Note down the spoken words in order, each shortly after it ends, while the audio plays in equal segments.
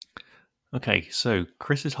Okay, so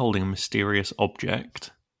Chris is holding a mysterious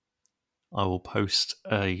object. I will post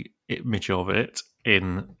a image of it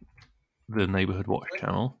in the Neighbourhood Watch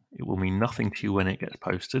channel. It will mean nothing to you when it gets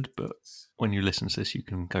posted, but when you listen to this, you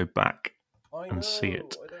can go back and see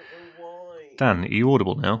it. I don't know why. Dan, are you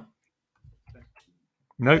audible now?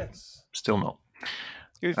 Nope, Yes. still not.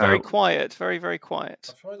 You're very quiet, very, very quiet.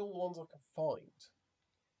 I've tried all the ones I can find.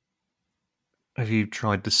 Have you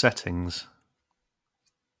tried the settings?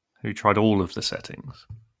 Have you tried all of the settings?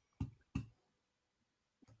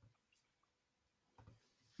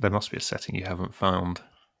 There must be a setting you haven't found.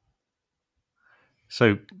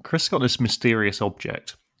 So, Chris got this mysterious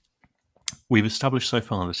object. We've established so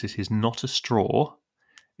far that this is not a straw.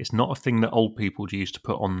 It's not a thing that old people used to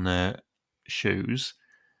put on their shoes.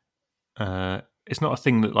 It's not a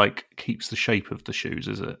thing that keeps the shape of the shoes,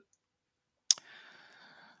 is it?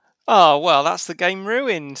 Oh well, that's the game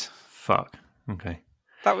ruined. Fuck. Okay.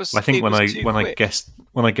 That was. I think when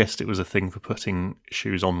I guessed it was a thing for putting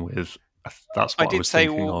shoes on with, that's what I was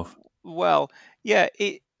thinking of. Well, yeah,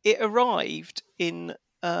 it arrived in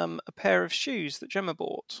a pair of shoes that Gemma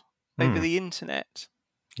bought over the internet.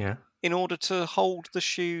 Yeah. In order to hold the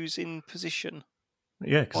shoes in position.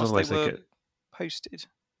 Yeah, because otherwise they get posted.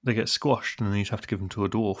 They get squashed, and then you'd have to give them to a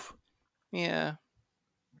dwarf. Yeah.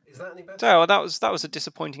 Is that any better? So that was a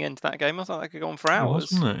disappointing end to that game. I thought that could go on for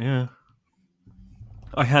hours. Wasn't it? Yeah.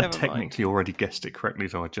 I had technically already guessed it correctly,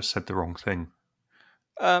 so I just said the wrong thing.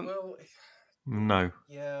 No.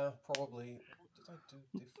 Yeah, probably. What did I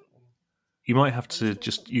do differently? You might have to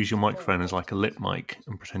just use your microphone as like a lip mic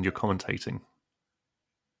and pretend you're commentating.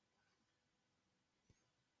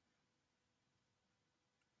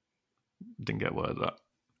 Didn't get a word of that.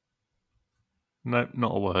 No,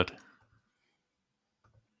 not a word.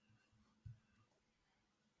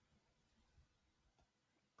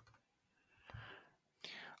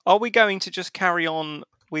 Are we going to just carry on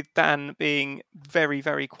with Dan being very,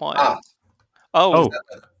 very quiet? Oh.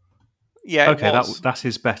 Yeah. Okay, that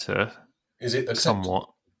is better. Is it somewhat?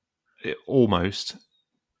 Almost.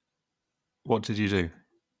 What did you do?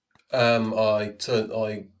 I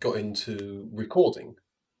got into recording.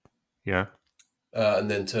 Yeah.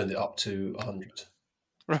 And then turned it up to 100.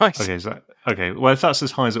 Right. Okay? Well, if that's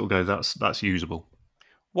as high as it will go, that's usable.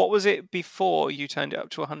 What was it before you turned it up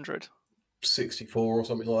to 100? 64 or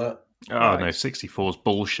something like that. Oh no, 64 is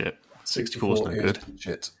bullshit. 64 is no good.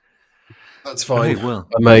 Shit. That's fine. Okay, well.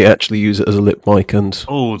 I may actually use it as a lip mic and.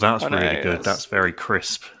 Oh, that's really good. That's very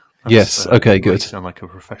crisp. Yes. Okay. Good. You sound like a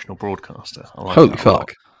professional broadcaster. Holy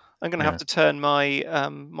fuck! I'm going to have to turn my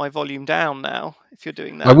my volume down now. If you're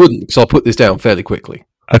doing that, I wouldn't, because I'll put this down fairly quickly.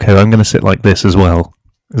 Okay, well, I'm going to sit like this as well.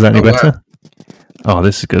 Is that any better? Wow. Oh,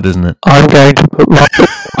 this is good, isn't it? I'm going to put my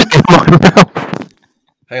mouth.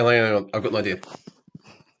 Hang on. I've got an idea.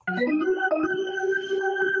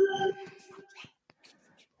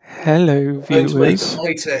 Hello, viewers. Make a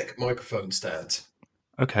high-tech microphone stand.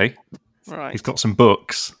 Okay. Right. He's got some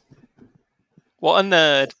books. What a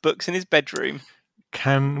nerd. Books in his bedroom.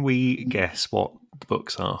 Can we guess what the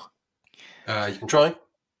books are? You can try.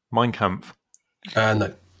 Mein Kampf.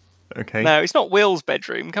 No. Okay. No, it's not Will's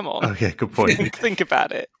bedroom. Come on. Okay, good point. Think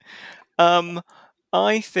about it.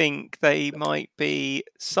 I think they might be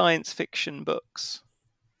science fiction books.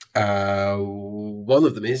 One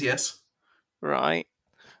of them is, yes. Right.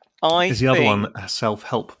 Is the other one a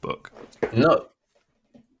self-help book? No.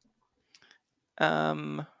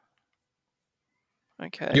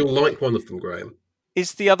 Okay. You'll like one of them, Graham.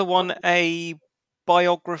 Is the other one a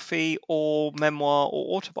biography or memoir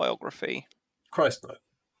or autobiography? Christ, no.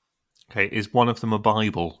 Okay, is one of them a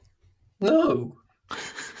Bible? No.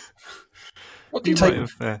 What do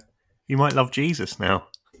you might love Jesus now.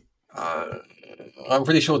 I'm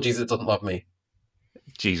pretty sure Jesus doesn't love me.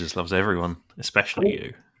 Jesus loves everyone, especially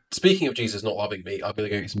you. Speaking of Jesus not loving me, I'm going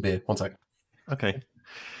to go get some beer. 1 second. Okay.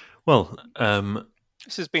 Well,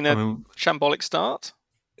 this has been a shambolic start.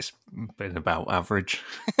 It's been about average.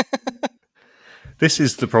 This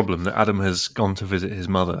is the problem, that Adam has gone to visit his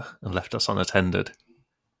mother and left us unattended.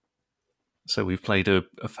 So we've played a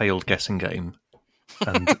failed guessing game,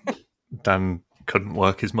 and Dan couldn't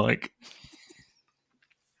work his mic.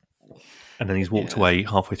 And then he's walked away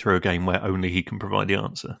halfway through a game where only he can provide the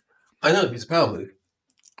answer. I know, it's a power move.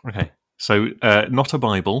 Okay, so not a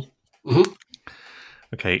Bible. Mm-hmm.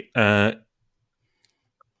 Okay,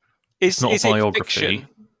 it's not a biography. Fiction?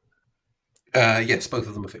 Yes, both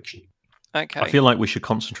of them are fiction. Okay. I feel like we should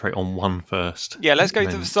concentrate on one first. Yeah, let's go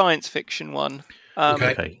to the science fiction one.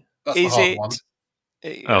 Okay. That's is the hard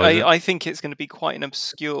it? One. I think it's going to be quite an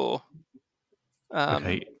obscure.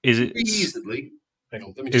 Okay, is it reasonably? Hang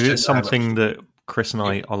on, let me is just it something that Chris and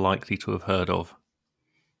I are likely to have heard of?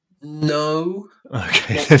 No.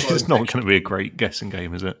 Okay, Not this is science not fiction. going to be a great guessing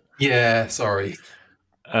game, is it? Yeah, sorry.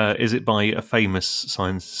 Is it by a famous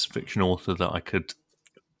science fiction author that I could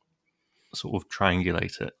sort of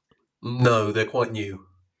triangulate it? No, they're quite new.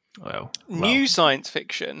 Well, New science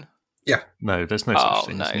fiction? no, there's no such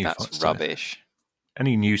thing no, as new that's science. rubbish.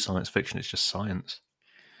 Any new science fiction is just science.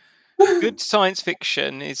 Good science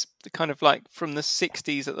fiction is kind of like from the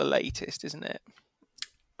 60s at the latest, isn't it?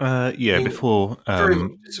 Yeah, mean, before very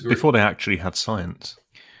much disagree. before they actually had science.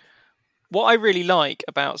 What I really like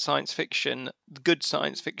about science fiction, good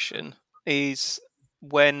science fiction, is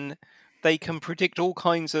when they can predict all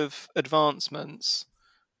kinds of advancements,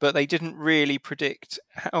 but they didn't really predict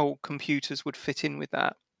how computers would fit in with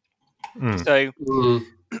that. Mm. So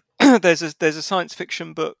Mm. there's a science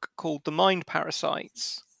fiction book called The Mind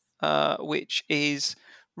Parasites, which is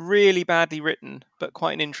really badly written, but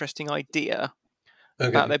quite an interesting idea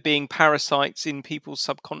about there being parasites in people's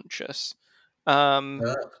subconscious.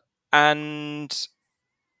 And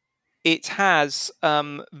it has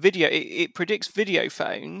video. It predicts video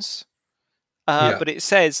phones, but it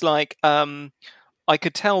says like I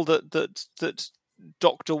could tell that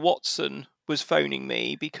Dr. Watson was phoning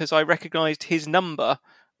me because I recognised his number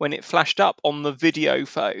when it flashed up on the video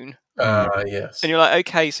phone. Yes. And you're like,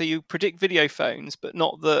 okay, so you predict video phones, but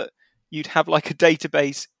not that you'd have like a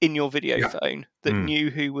database in your video phone that knew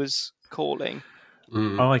who was calling.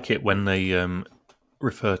 I like it when they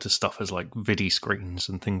refer to stuff as like viddy screens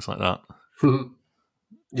and things like that.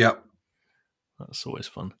 Yeah. That's always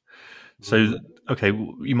fun. So, okay,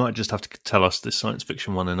 you might just have to tell us this science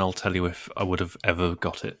fiction one, and I'll tell you if I would have ever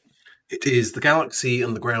got it. It is The Galaxy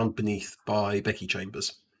and the Ground Beneath by Becky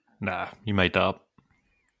Chambers. Nah, you made that up.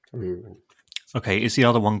 Mm. Okay, is the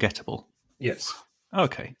other one gettable? Yes.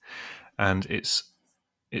 Okay, and it's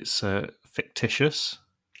fictitious.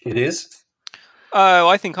 It is. Oh,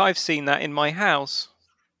 I think I've seen that in my house.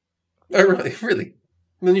 Oh, really?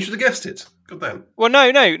 Then you should have guessed it. God damn. Well,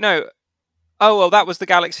 no. Oh, well, that was The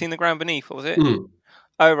Galaxy and the Ground Beneath, was it? Mm.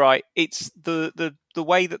 Oh, right. It's the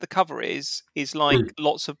way that the cover is like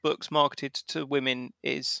lots of books marketed to women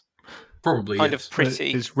is Probably kind of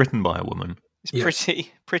pretty. It's written by a woman. It's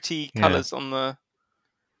pretty colours on the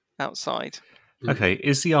outside. Okay,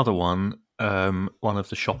 is the other one one of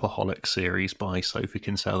the Shopaholic series by Sophie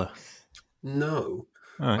Kinsella? No.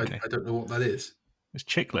 Oh, okay. I don't know what that is. It's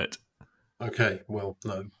Chicklet. Okay, well,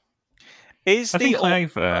 no. I think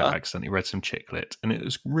I've accidentally read some Chicklet, and it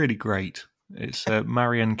was really great. It's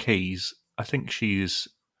Marianne Keyes. I think she's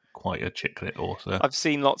quite a Chicklet author. I've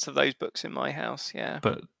seen lots of those books in my house, yeah.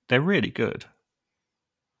 But they're really good.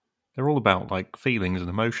 They're all about like feelings and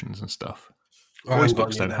emotions and stuff. Voice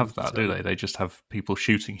books don't have that, do they? They just have people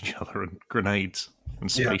shooting each other and grenades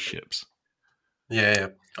and spaceships. Yeah.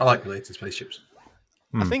 I like grenades and spaceships.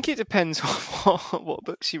 I think it depends on what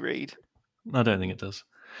books you read. I don't think it does.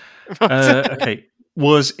 Okay.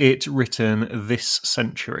 Was it written this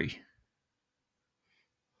century?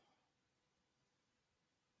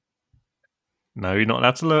 No, you're not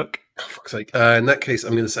allowed to look. Oh, fuck's sake. In that case,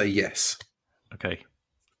 I'm going to say yes. Okay.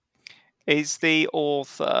 Is the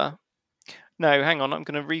author... No, hang on. I'm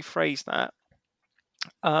going to rephrase that.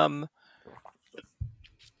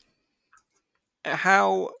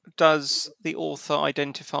 How does the author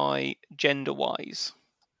identify gender-wise?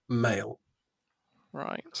 Male.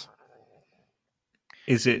 Right.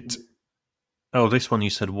 Is it... Oh, this one you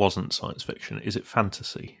said wasn't science fiction. Is it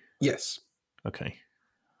fantasy? Yes. Okay.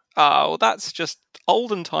 Oh, that's just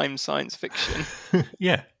olden time science fiction.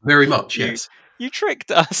 Yeah. Very much, yes. You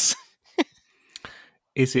tricked us.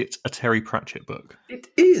 Is it a Terry Pratchett book? It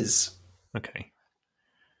is. Okay.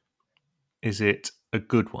 Is it a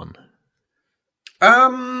good one?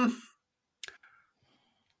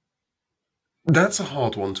 That's a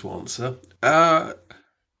hard one to answer. I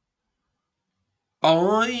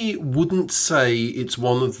wouldn't say it's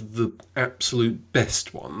one of the absolute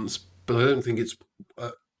best ones, but I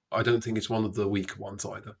don't think it's one of the weaker ones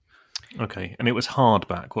either. Okay, and it was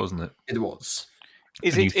hardback, wasn't it? It was.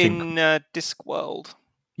 Is And it you think- in Discworld?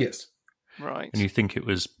 Yes. Right. And you think it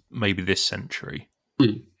was maybe this century?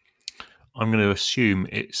 Mm. I'm going to assume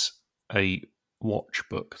it's a watch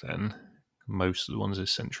book then. Most of the ones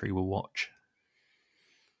this century were watch.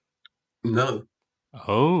 No.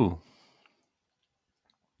 Oh.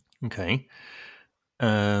 Okay.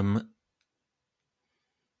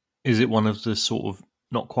 Is it one of the sort of,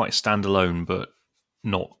 not quite standalone, but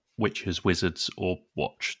not Witches, Wizards, or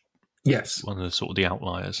Watch? Yes. One of the sort of the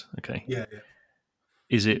outliers. Okay. Yeah.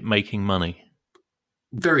 Is it making money?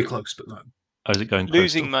 Very close, but no. Or is it going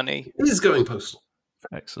Losing postal? money. It is going postal.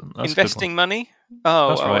 Excellent. That's Investing a good money? Oh,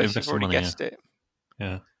 That's right, you've already guessed it.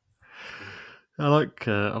 Yeah. I like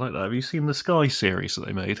that. Have you seen the Sky series that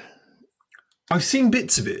they made? I've seen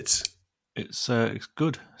bits of it. It's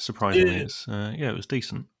good, surprisingly. Yeah. It was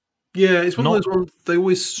decent. Yeah, it's one of those ones, they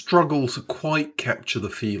always struggle to quite capture the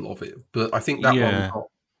feel of it, but I think that one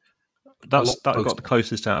that got the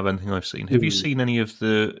closest out of anything I've seen. Have you seen any of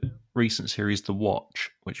the recent series The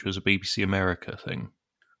Watch, which was a BBC America thing?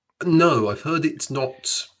 No, I've heard it's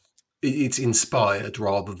inspired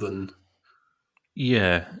rather than...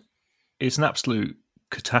 Yeah, it's an absolute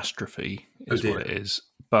catastrophe is what it is,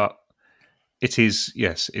 but it is,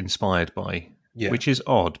 yes, inspired by, which is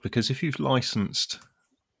odd, because if you've licensed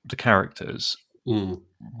the characters,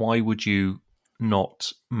 why would you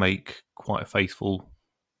not make quite a faithful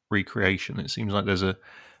recreation? It seems like there's a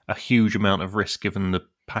huge amount of risk given the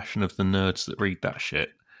passion of the nerds that read that shit.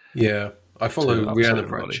 Yeah, I follow Rhiannon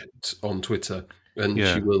Ratchet on Twitter, and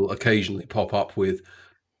she will occasionally pop up with,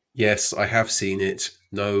 yes, I have seen it.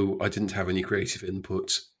 No, I didn't have any creative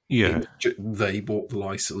input. Yeah. They bought the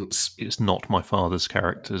license. It's not my father's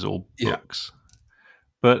characters or books.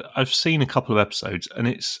 But I've seen a couple of episodes, and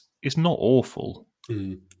it's not awful.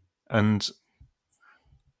 And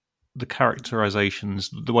the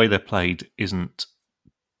characterizations, the way they're played, isn't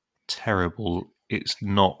terrible. It's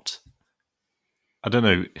not... I don't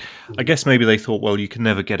know. I guess maybe they thought, well, you can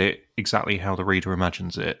never get it exactly how the reader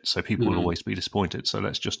imagines it, so people will always be disappointed. So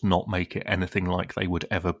let's just not make it anything like they would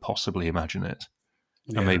ever possibly imagine it.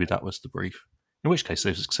 Yeah. And maybe that was the brief. In which case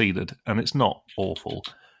they've succeeded, and it's not awful,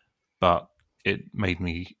 but it made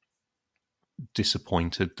me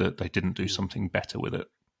disappointed that they didn't do something better with it.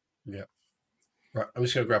 Yeah. Right, I'm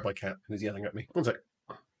just going to grab my cat who's yelling at me. One sec.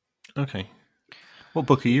 Okay. What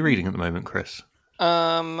book are you reading at the moment, Chris?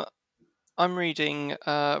 I'm reading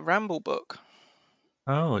Ramble book.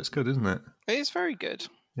 Oh, it's good, isn't it? It is very good.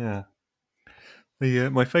 Yeah.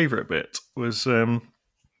 My favourite bit was, and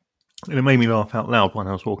it made me laugh out loud when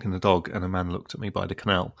I was walking the dog and a man looked at me by the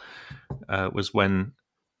canal, was when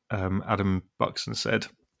Adam Buxton said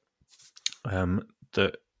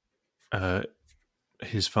that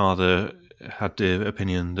his father had the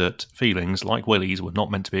opinion that feelings, like willies, were not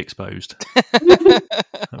meant to be exposed.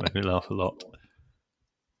 That made me laugh a lot.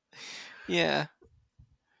 Yeah.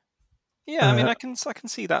 I mean, I can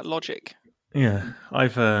see that logic. Yeah,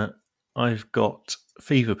 I've got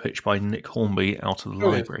Fever Pitch by Nick Hornby out of the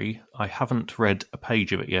library. I haven't read a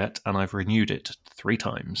page of it yet, and I've renewed it 3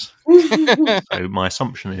 times. So my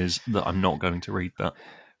assumption is that I'm not going to read that.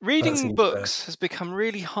 Reading books has become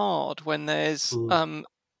really hard when there's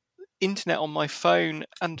internet on my phone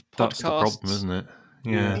and podcasts. That's the problem, isn't it?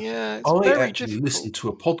 Yeah, it's I very actually difficult. listened to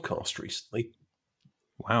a podcast recently.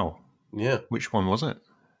 Wow. Yeah. Which one was it?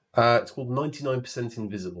 It's called 99%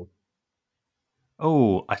 Invisible.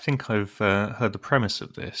 Oh, I think I've heard the premise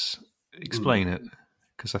of this. Explain it,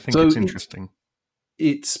 because I think it's interesting.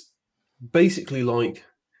 It's basically like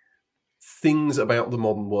things about the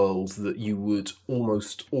modern world that you would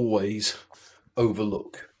almost always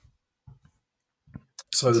overlook.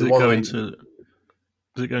 So does it go into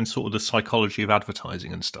sort of the psychology of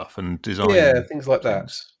advertising and stuff and design? Yeah, things like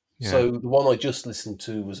that. Yeah. So the one I just listened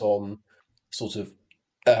to was on sort of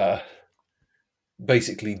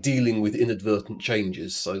basically dealing with inadvertent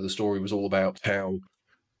changes. So the story was all about how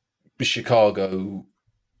Chicago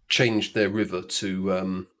changed their river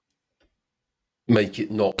to make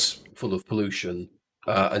it not full of pollution,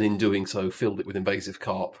 and in doing so filled it with invasive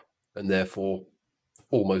carp, and therefore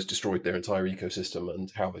almost destroyed their entire ecosystem,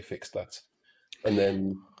 and how they fixed that. And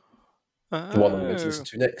then the one I'm going to listen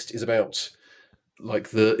to next is about like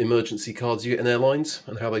the emergency cards you get in airlines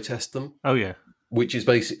and how they test them. Oh, yeah. Which is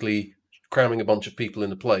basically cramming a bunch of people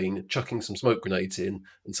in a plane, chucking some smoke grenades in,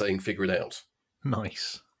 and saying, figure it out.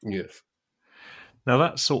 Nice. Yes. Now,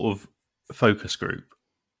 that sort of focus group,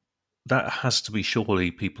 that has to be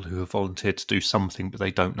surely people who have volunteered to do something, but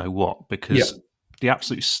they don't know what, because the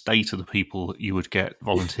absolute state of the people that you would get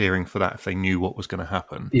volunteering for that if they knew what was going to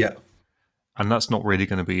happen. Yeah. And that's not really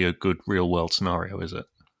going to be a good real-world scenario, is it?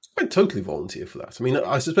 I'd totally volunteer for that. I mean,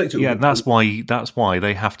 I suspect it would. Yeah, that's why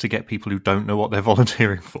they have to get people who don't know what they're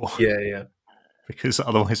volunteering for. Yeah. Because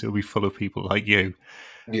otherwise it'll be full of people like you.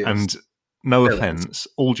 Yes. And no offence,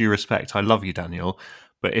 all due respect, I love you, Daniel,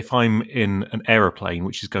 but if I'm in an aeroplane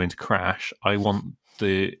which is going to crash, I want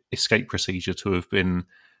the escape procedure to have been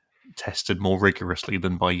tested more rigorously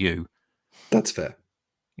than by you. That's fair.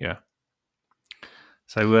 Yeah.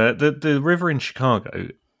 So the river in Chicago,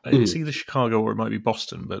 it's either Chicago or it might be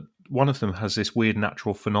Boston, but one of them has this weird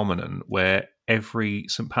natural phenomenon where every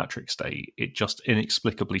St. Patrick's Day, it just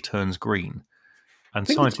inexplicably turns green. and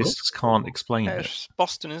think it's scientists can't explain it. It's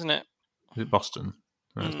Boston, isn't it? Is it Boston?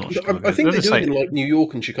 No, it's not Mm. Chicago. I think they As do I it in say, like New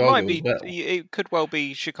York and Chicago Might be. as well. It could well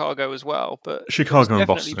be Chicago as well, but Chicago and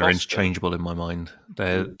definitely Boston are interchangeable in my mind.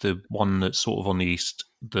 They're the one that's sort of on the east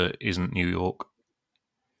that isn't New York.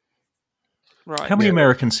 Right. How many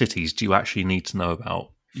American cities do you actually need to know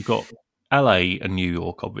about? You've got LA and New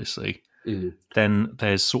York, obviously. Mm. Then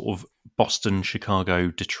there's sort of Boston,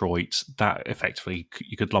 Chicago, Detroit. That effectively,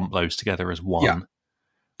 you could lump those together as one. Yeah.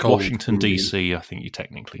 Cold, Washington, Indian. DC, I think you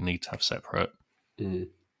technically need to have separate. Mm.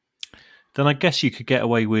 Then I guess you could get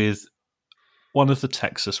away with one of the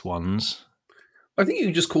Texas ones. I think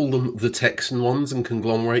you just call them the Texan ones and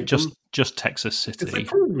conglomerate them. Just Texas They're City.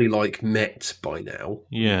 probably like Met by now.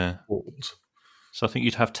 Yeah. Old. So I think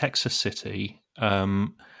you'd have Texas City.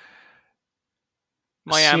 Miami.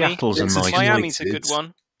 Seattle's a nice. Miami's a good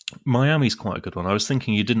one. Miami's quite a good one. I was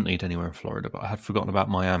thinking you didn't need anywhere in Florida, but I had forgotten about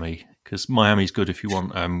Miami because Miami's good if you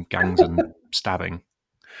want gangs and stabbing.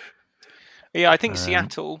 Yeah, I think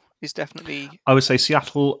Seattle is definitely. I would say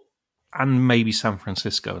Seattle and maybe San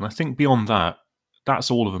Francisco, and I think beyond that,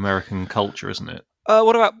 that's all of American culture, isn't it?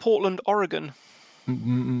 What about Portland, Oregon?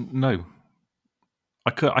 No,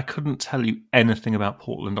 I couldn't tell you anything about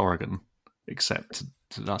Portland, Oregon, except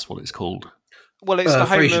that's what it's called. Well, it's the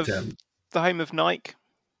Frasertown. home of Nike.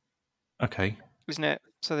 Okay, isn't it?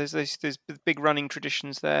 So there's big running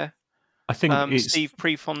traditions there. I think it's Steve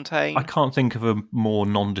Prefontaine. I can't think of a more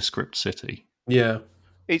nondescript city. Yeah,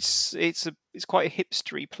 it's quite a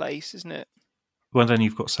hipstery place, isn't it? Well, then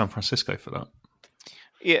you've got San Francisco for that.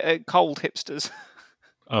 Yeah, cold hipsters.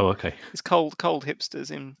 Oh, okay. It's cold hipsters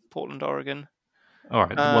in Portland, Oregon. All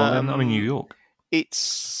right. Well, then I'm in New York.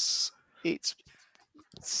 It's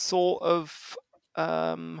sort of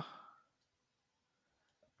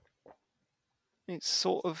it's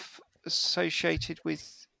sort of associated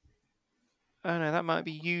with. Oh no, that might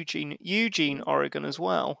be Eugene, Oregon as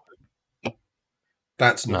well.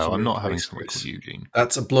 that's not. No, I'm not having place, someone Chris. called Eugene.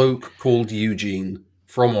 That's a bloke called Eugene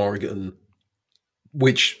from Oregon.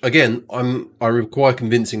 Which again, I require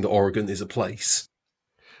convincing that Oregon is a place,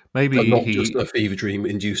 Maybe but not just a fever dream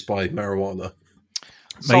induced by marijuana.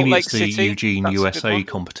 Salt maybe Lake it's the City, Eugene that's a good USA one.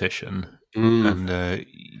 competition, Mm. and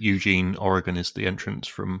Eugene, Oregon is the entrance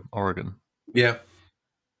from Oregon, Yeah,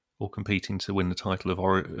 or competing to win the title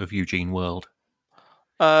of Eugene World.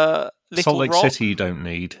 Little Salt Lake Rock. City you don't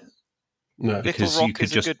need. no. Little because you Rock could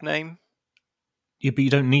is just- a good name. Yeah, but you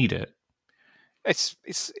don't need it. It's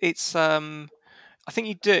I think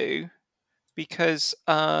you do because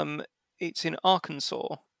it's in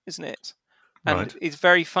Arkansas, isn't it? And Right. it's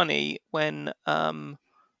very funny when,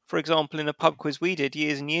 for example, in a pub quiz we did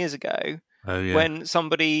years and years ago, Oh yeah, when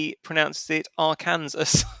somebody pronounced it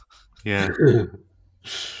Arkansas. yeah.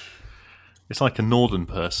 It's like a northern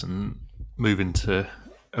person moving to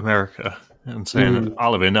America and saying, "I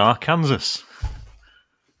live in Arkansas."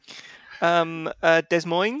 Des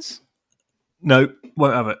Moines. No,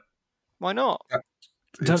 won't have it. Why not?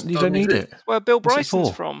 You don't need it. Where Bill What's it Bryson's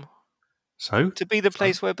for? from. So, To be the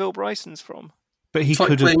place where Bill Bryson's from. but he It's like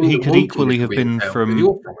could claiming he that could Woking equally is have been Koreatown, from but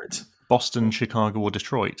you're from it. Boston, Chicago, or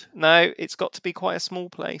Detroit. No, it's got to be quite a small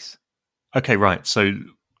place. Okay, right. So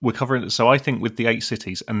we're covering. So I think with the 8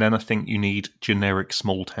 cities, and then I think you need generic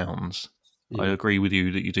small towns. I agree with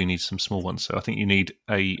you that you do need some small ones. So I think you need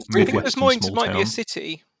a I think Des midwestern Moines small might town. be a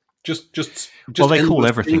city. Just Well, they call endless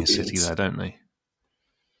everything a green city fields. there, don't they?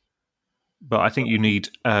 But I think you need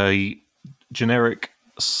a generic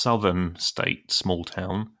southern state small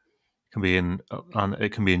town.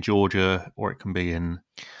 It can be in Georgia or it can be in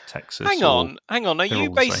Texas. Hang on. Are they're you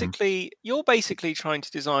all the same. you're basically trying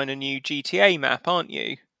to design a new GTA map, aren't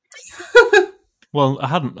you? Well, I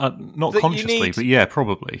hadn't, not That you consciously, need- but yeah,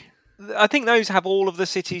 probably. I think those have all of the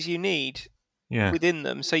cities you need Yeah, within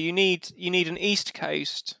them. So you need an East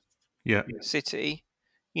Coast yeah, city,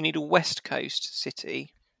 you need a West Coast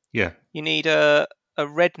city, yeah. you need a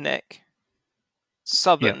redneck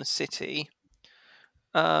southern city.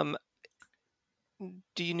 Do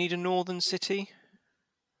you need a northern city?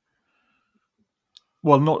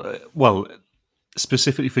 Well, not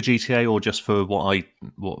specifically for GTA or just for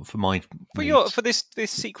for my needs? For this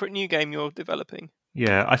secret new game you're developing.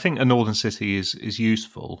 Yeah, I think a northern city is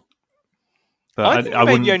useful, but I think I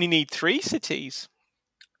maybe wouldn't. you only need 3 cities.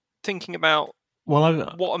 Thinking about Well,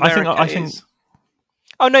 what America I think is.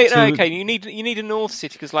 Oh no, So- okay. You need a north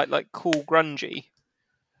city because like cool grungy.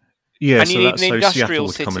 yeah. and So you need that's an so industrial Seattle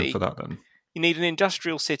would come in city. for that then. You need an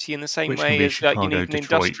industrial city in the same Which can way be as like you Chicago, need an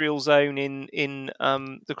Detroit. industrial zone in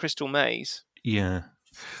the Crystal Maze. Yeah,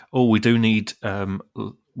 Oh, we do need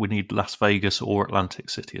Las Vegas or Atlantic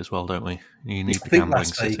City as well, don't we? You need I the think gambling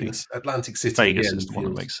Las city. Vegas, Atlantic City. Vegas again is the one that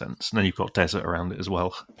feels- makes sense, and then you've got desert around it as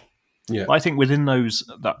well. Yeah, But I think within those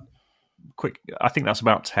I think that's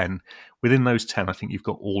about 10. Within those 10, I think you've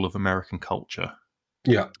got all of American culture.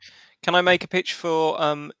 yeah. Can I make a pitch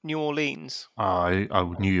for New Orleans? I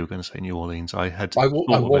knew you were going to say New Orleans. I had I thought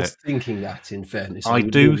was of it. thinking that. In fairness, I would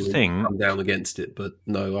do normally think- come down against it, but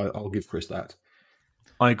no, I'll give Chris that.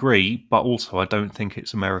 I agree, but also I don't think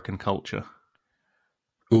it's American culture.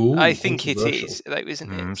 Ooh, I think it controversial. is, though,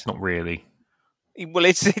 isn't it? It's not really. Well,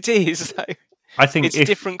 it is, though. I think It's a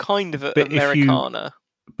different kind of Americana.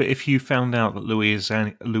 But if you found out that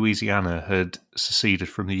Louisiana had seceded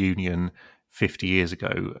from the Union 50 years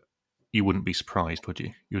ago, you wouldn't be surprised, would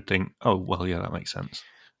you? You would think, oh, well, yeah, that makes sense.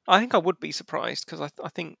 I think I would be surprised because I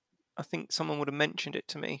think someone would have mentioned it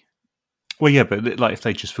to me. Well, yeah, but like if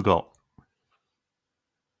they just forgot.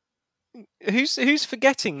 Who's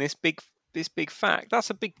forgetting this big fact? That's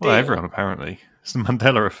a big deal. Well, everyone apparently. It's the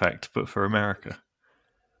Mandela effect, but for America.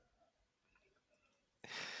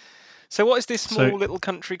 So what is this small little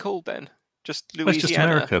country called then? Just Louisiana? Well, it's just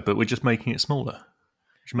America, but we're just making it smaller.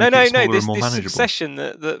 No. This Succession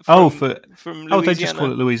from Louisiana. They just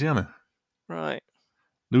call it Louisiana. Right.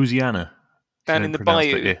 Louisiana. Down in the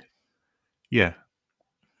bayou. Yeah.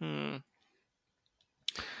 Do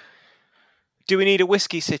we need a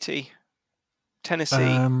whiskey city?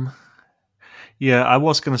 Tennessee. Yeah, I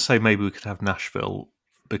was going to say maybe we could have Nashville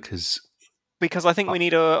because I think we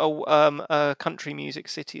need a country music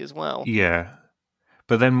city as well. Yeah,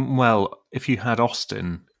 but then, well, if you had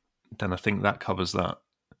Austin, then I think that covers that.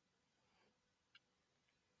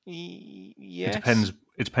 Yes.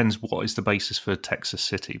 It depends what is the basis for Texas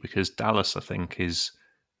City, because Dallas, I think, is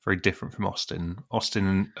very different from Austin.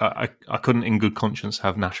 I couldn't in good conscience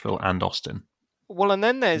have Nashville and Austin. Well, and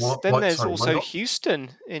then there's also Houston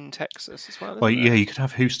in Texas as well. Well, yeah, you could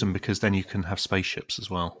have Houston because then you can have spaceships as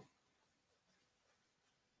well.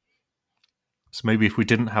 So maybe if we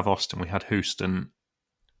didn't have Austin, we had Houston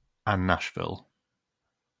and Nashville.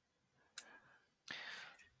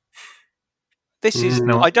 This is.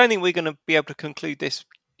 I don't think we're going to be able to conclude this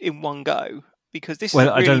in one go because this is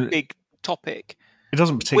a really big topic. It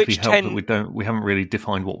doesn't particularly help that we haven't really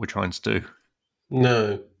defined what we're trying to do.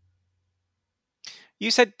 No. You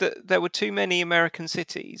said that there were too many American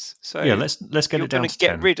cities, so yeah, let's get it down to 10. You're going to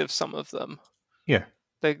get rid of some of them. Yeah,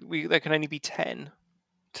 there can only be 10.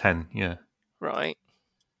 10, yeah. Right.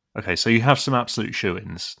 Okay, so you have some absolute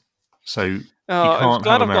shoo-ins. So you can't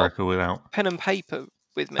have America without pen and paper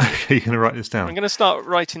with me. Okay, you're going to write this down. I'm going to start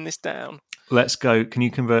writing this down. Let's go. Can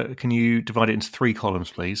you divide it into 3 columns,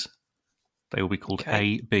 please? They will be called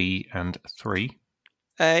A, B, and 3.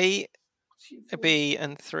 A, B,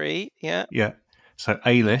 and 3. Yeah. Yeah. So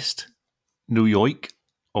A-list, New York,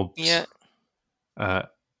 obs. Yeah.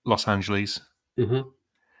 Los Angeles. Mm-hmm.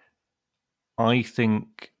 I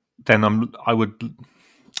think then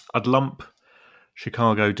I'd lump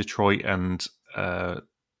Chicago, Detroit, and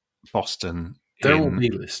Boston. They're all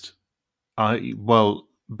B-list.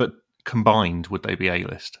 But combined, would they be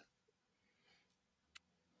A-list?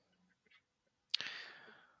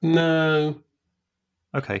 No.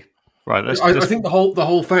 Okay. Right. I think the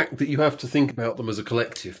whole fact that you have to think about them as a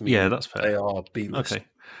collective means that's fair. They are B-list. Okay.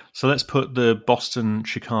 So let's put the Boston,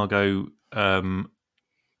 Chicago,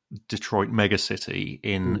 Detroit megacity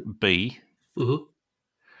in B. Mm-hmm.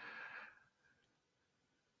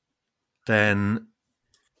 Then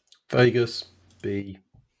Vegas, B.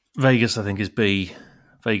 Vegas, I think, is B.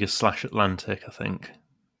 Vegas/Atlantic, I think.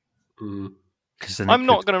 Mm. I'm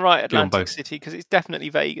not going to write Atlantic City because it's definitely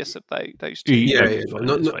Vegas of those two. Yeah.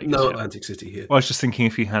 No Atlantic City here. Well, I was just thinking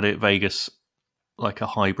if you had it Vegas, like a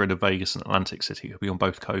hybrid of Vegas and Atlantic City, it could be on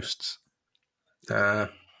both coasts. Then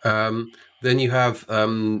you have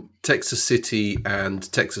Texas City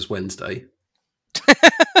and Texas Wednesday.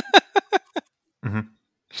 Mm-hmm.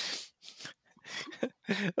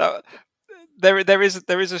 There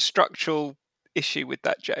is a structural issue with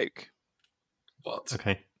that joke. What?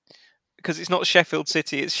 Okay. Because it's not Sheffield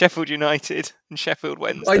City, it's Sheffield United and Sheffield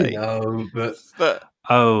Wednesday. I know, but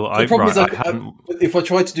if I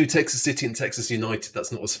tried to do Texas City and Texas United,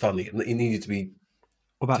 that's not as funny. It needed to be.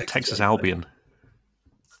 What about Texas Albion?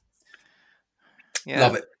 Yeah.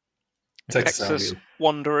 Love it. Texas Albion.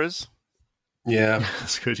 Wanderers. Yeah,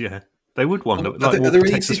 that's good. Yeah, they would wander are there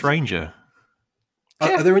Texas Ranger.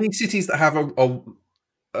 Are there any cities that have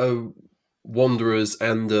a Wanderers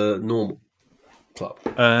and a normal club?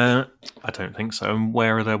 I don't think so. And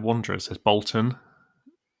where are their Wanderers? There's Bolton.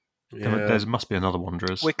 Yeah. There must be another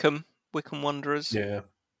Wanderers. Wickham Wanderers. Yeah.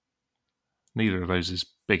 Neither of those is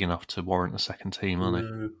big enough to warrant a second team, are they?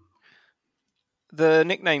 No. The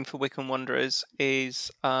nickname for Wycombe Wanderers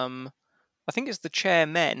is, I think it's the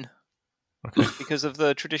Chairmen, Okay. because of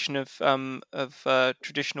the tradition of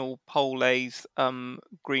traditional pole lathe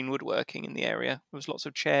green woodworking in the area. There was lots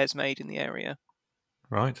of chairs made in the area.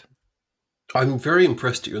 Right. I'm very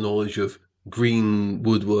impressed at your knowledge of green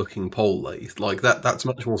woodworking pole lathe. Like that's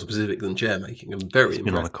much more specific than chair making. I'm very Been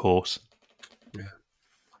on a impressed. course.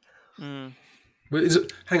 Mm. Well,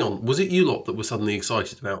 hang on, was it you lot that were suddenly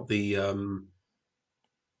excited about the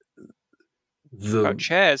About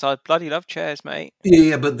chairs, I bloody love chairs, mate.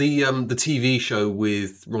 Yeah, but the TV show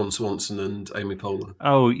with Ron Swanson and Amy Poehler.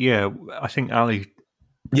 Oh yeah, I think Ali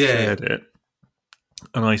shared it,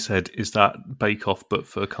 and I said, "Is that Bake Off but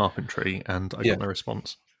for carpentry?" And I got no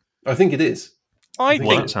response. I think it is. I Well,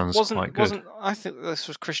 think that sounds quite good. wasn't. I think this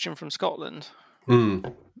was Christian from Scotland.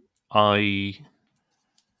 I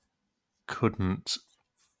couldn't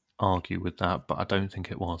argue with that, but I don't think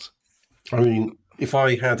it was. I mean, if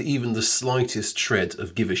I had even the slightest shred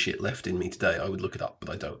of give a shit left in me today, I would look it up, but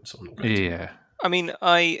I don't, so I'm not going to. Yeah. I mean,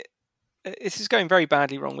 this is going very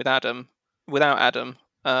badly wrong with Adam. Without Adam.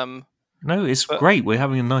 No, it's great. We're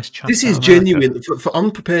having a nice chat. This is genuine. For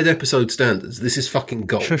unprepared episode standards, this is fucking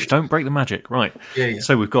gold. Shush, don't break the magic. Right. Yeah.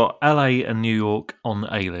 So we've got LA and New York on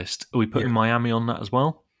the A-list. Are we putting Miami on that as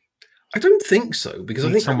well? I don't think so, because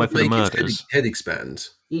I think that would Somewhere for the make murders. its head expand.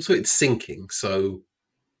 Also, it's sinking, so...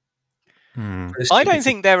 I don't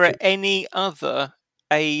think there are any other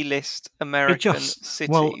A-list American cities.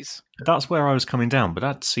 Well, that's where I was coming down, but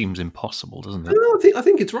that seems impossible, doesn't it? No, I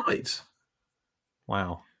think it's right.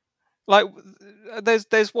 Wow. Like,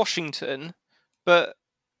 there's Washington, but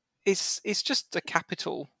it's just a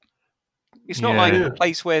capital. It's not like a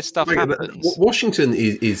place where stuff happens. Washington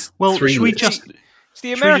is well. three Should we lists. just? It's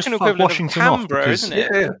the American equivalent Washington of Canberra, because, isn't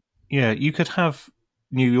it? Yeah, you could have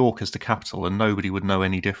New York as the capital, and nobody would know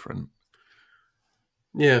any different.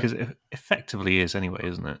 Yeah, because it effectively is anyway,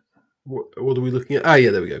 isn't it? What are we looking at? Ah,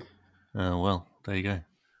 yeah, there we go. Oh well, there you go.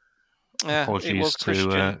 Yeah, apologies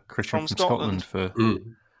to Christian from Scotland for.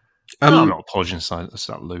 I'm not apologising. That's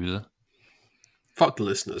that loser. Fuck the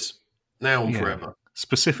listeners now and forever.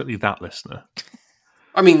 Specifically, that listener.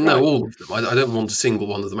 I mean, no, all of them. I don't want to single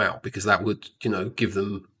one of them out because that would, give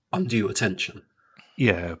them undue attention.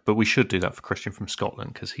 Yeah, but we should do that for Christian from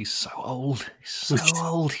Scotland because he's so old. He's so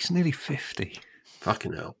old. He's nearly 50.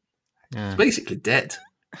 Fucking hell. Yeah. He's basically dead.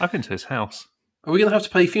 I've been to his house. Are we going to have to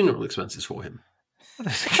pay funeral expenses for him? I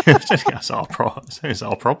don't think that's our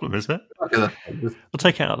problem, is it? We'll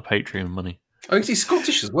take it out of the Patreon money. Oh, he's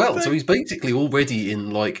Scottish as well, so he's basically already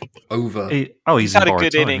in over. He's had a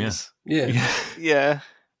good innings. Yeah.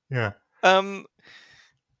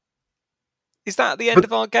 Is that the end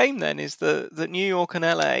of our game then? Is the New York and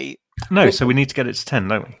LA? No, so we need to get it to 10,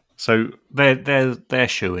 don't we? So they're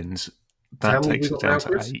shoo-ins. That takes it down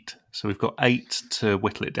to 8. So we've got 8 to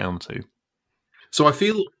whittle it down to. So I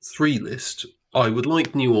feel 3 list. I would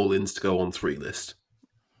like New Orleans to go on 3 list.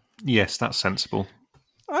 Yes, that's sensible.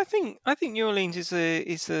 I think New Orleans is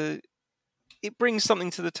a it brings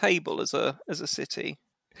something to the table as a city.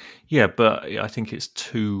 Yeah, but I think it's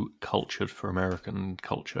too cultured for American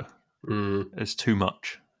culture. There's too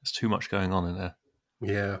much. There's too much going on in there.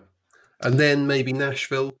 Yeah, and then maybe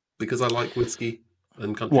Nashville because I like whiskey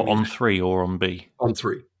and country. What, on 3 or on B? On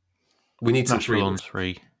 3. We need Nashville some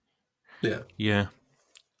 3 on 3. Yeah.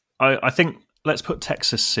 I think let's put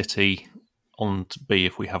Texas City on B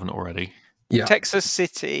if we haven't already. Yeah. Texas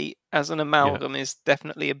City as an amalgam is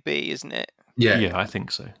definitely a B, isn't it? Yeah, I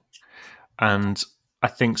think so. And I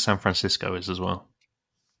think San Francisco is as well.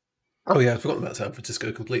 Oh yeah, I forgot about San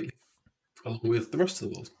Francisco completely, along with the rest of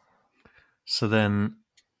the world. So then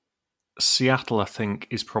Seattle, I think,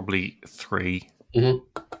 is probably 3.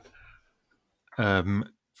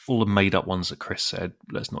 All the made-up ones that Chris said,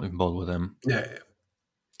 let's not even bother with them. Yeah.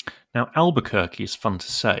 Now, Albuquerque is fun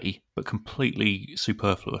to say, but completely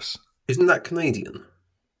superfluous. Isn't that Canadian?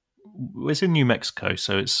 It's in New Mexico,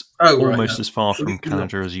 so it's almost as far from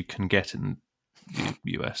Canada as you can get in the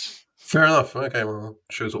US. Fair enough. Okay, well,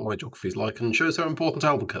 shows what my geography is like and shows how important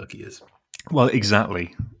Albuquerque is. Well,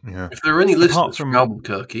 exactly. Yeah. If there are any listeners from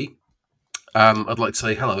Albuquerque, I'd like to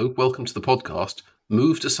say hello, welcome to the podcast.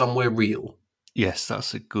 Move to somewhere real. Yes,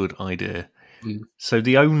 that's a good idea. So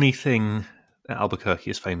the only thing that Albuquerque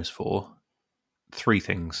is famous for, 3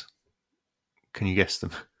 things. Can you guess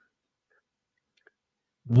them?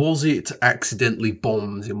 Was it accidentally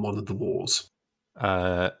bombed in one of the wars?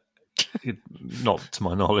 Not to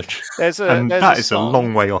my knowledge. That is a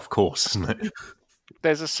long way off course, isn't it?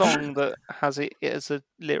 There's a song that has it as a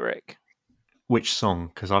lyric. Which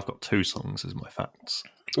song? Because I've got 2 songs as my facts.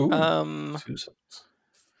 Ooh, 2 songs.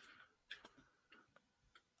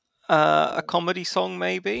 A comedy song,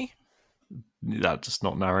 maybe. That's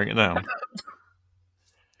not narrowing it down.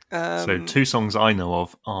 So Um, 2 songs I know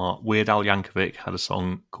of are Weird Al Yankovic had a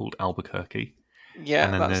song called Albuquerque. Yeah,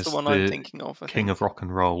 and then that's there's the one I'm thinking of. King of Rock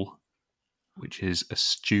and Roll, which is a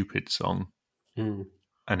stupid song. Mm.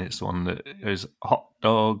 And it's the one that goes, hot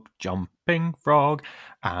dog, jumping frog,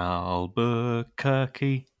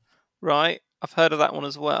 Albuquerque. Right, I've heard of that one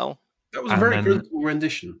as well. That was a very brutal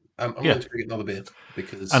rendition. I'm going to drink another beer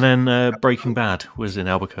because. And then Breaking Bad was in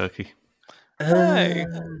Albuquerque. Oh,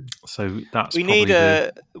 so that's we need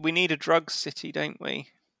a drug city, don't we?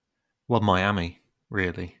 Well, Miami,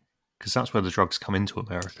 really, because that's where the drugs come into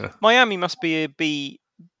America. Miami must be a B,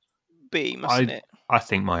 mustn't it? I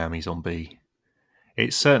think Miami's on B.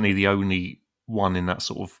 It's certainly the only one in that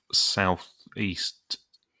sort of southeast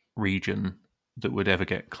region that would ever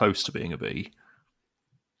get close to being a B.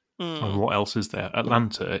 And what else is there?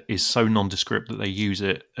 Atlanta is so nondescript that they use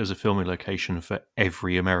it as a filming location for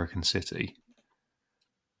every American city.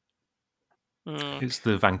 It's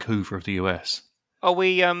the Vancouver of the US. Are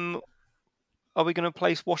we going to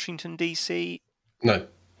place Washington DC? No.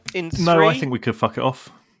 In 3? No, I think we could fuck it off.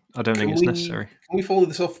 I don't think it's necessary. Can we follow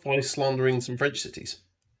this off by slandering some French cities?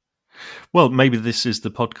 Well, maybe this is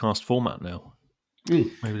the podcast format now.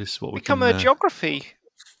 Maybe this is what we become a geography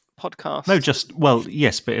podcast. No,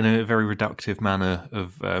 yes, but in a very reductive manner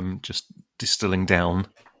of just distilling down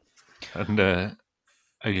and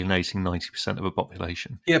alienating 90% of a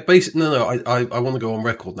population. Yeah, basically, no. I want to go on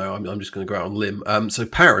record now. I'm just going to go out on a limb. So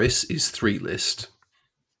Paris is 3 list.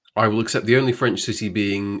 I will accept the only French city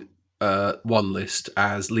being 1 list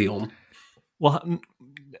as Lyon. Well,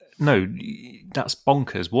 no, that's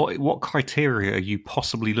bonkers. What criteria are you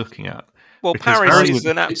possibly looking at? Well, because Paris is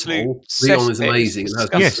an absolute Lyon is amazing.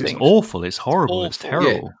 Yes, it's awful. It's horrible. It's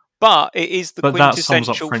terrible. Yeah. But it is the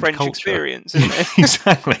quintessential French experience, isn't it?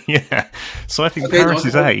 Exactly, yeah. So I think Paris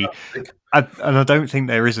is A. And I don't think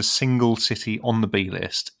there is a single city on the B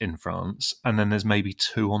list in France, and then there's maybe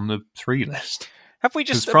 2 on the 3 list. Have we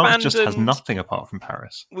just France just has nothing apart from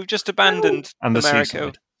Paris. We've just abandoned and America.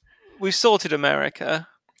 Seaside. We've sorted America.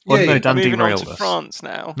 Well, no, Dan moving on to France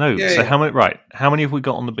now. No, how many? Right, how many have we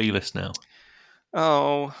got on the B list now?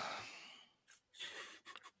 Oh,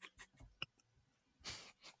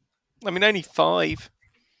 I mean, only 5.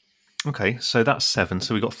 Okay, so that's 7.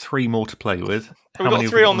 So we've got 3 more to play with. We've got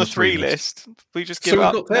 3 on the 3 list. We just give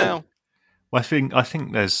up now. Well, I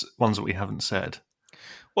think there's ones that we haven't said.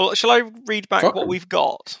 Well, shall I read back what we've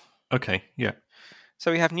got? Okay, yeah.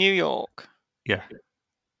 So we have New York. Yeah.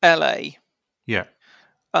 LA. Yeah.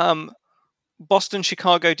 Boston,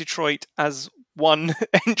 Chicago, Detroit as 1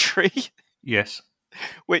 entry. Yes.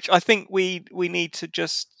 Which I think we need to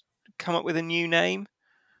just come up with a new name.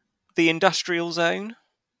 The Industrial Zone.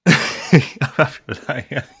 I'm happy with that,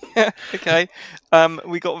 yeah. Yeah, okay.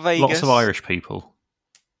 We got Vegas. Lots of Irish people.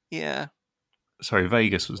 Yeah. Sorry,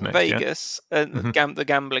 Vegas was next. Vegas, the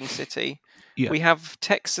gambling city. Yeah. We have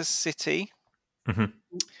Texas City. Mm-hmm.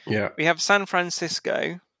 Yeah. We have San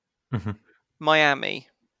Francisco. Mm-hmm. Miami.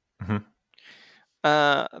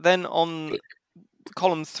 Mm-hmm. Then on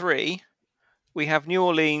column 3, we have New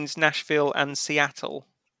Orleans, Nashville, and Seattle.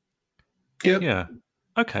 Yep. Yeah.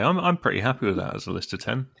 Okay, I'm pretty happy with that as a list of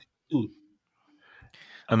 10.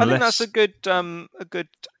 I think that's a good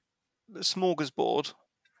smorgasbord.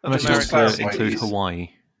 Unless you want to include Hawaii.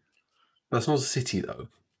 That's not a city, though.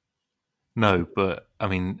 No, but I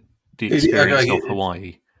mean the experience of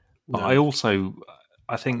Hawaii. But I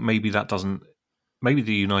think maybe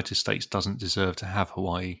the United States doesn't deserve to have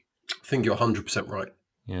Hawaii. I think you're 100% right.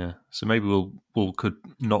 Yeah, so maybe we'll could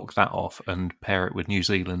knock that off and pair it with New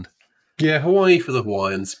Zealand. Yeah, Hawaii for the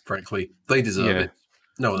Hawaiians, frankly. They deserve it.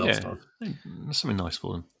 No one else does. Something nice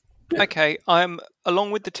for them. Yeah. Okay,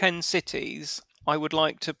 along with the 10 cities, I would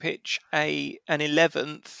like to pitch an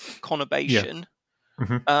 11th conurbation,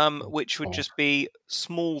 which would just be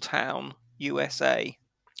small town USA.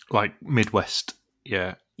 Like Midwest,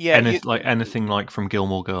 yeah. Yeah. Anything like from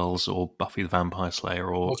Gilmore Girls or Buffy the Vampire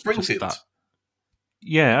Slayer or Springfield. That.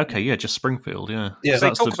 Yeah, okay, yeah, just Springfield, yeah. Yeah,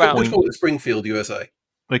 they talk about Springfield, USA.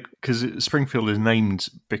 Because Springfield is named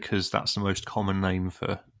because that's the most common name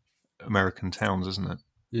for American towns, isn't it?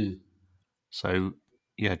 Mm. So,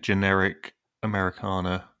 yeah, generic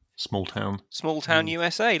Americana, small town. Small town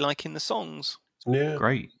USA, like in the songs. Yeah.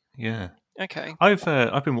 Great, yeah. Okay. I've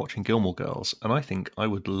been watching Gilmore Girls, and I think I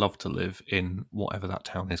would love to live in whatever that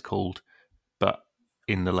town is called, but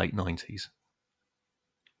in the late 90s.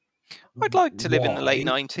 I'd like to live in the late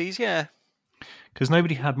 90s, yeah. Because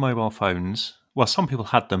nobody had mobile phones. Well, some people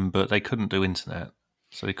had them, but they couldn't do internet,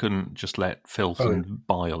 so they couldn't just let filth and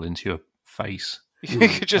bile into your face. You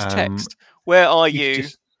could just text, "Where are you?"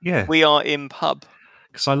 Just, yeah, we are in pub.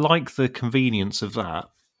 Because I like the convenience of that.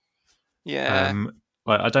 Yeah.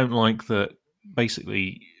 I don't like that.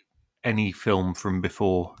 Basically, any film from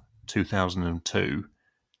before 2002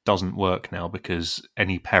 doesn't work now because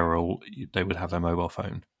any peril they would have their mobile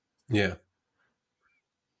phone. Yeah.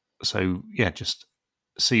 So yeah, just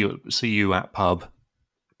see you at pub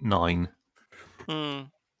 9. And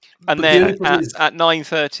then at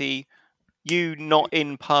 9:30, you not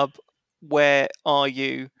in pub. Where are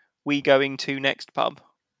you? We going to next pub.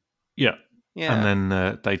 Yeah. And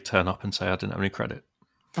then they turn up and say, "I didn't have any credit."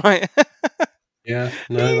 Right. Yeah.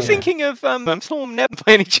 No, Are you thinking of Storm Neb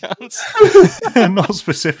by any chance? Not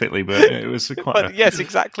specifically, but it was quite. Yes,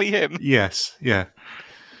 exactly him. Yes. Yeah.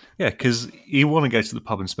 Yeah, because you want to go to the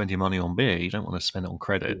pub and spend your money on beer. You don't want to spend it on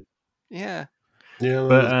credit. Yeah. Yeah.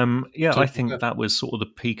 But I think that was sort of the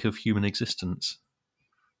peak of human existence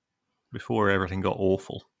before everything got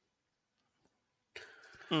awful.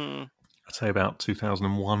 I'd say about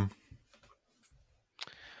 2001.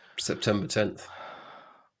 September 10th.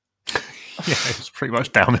 Yeah, it was pretty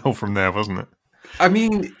much downhill from there, wasn't it? I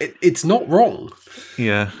mean, it's not wrong.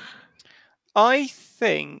 Yeah. I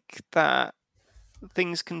think that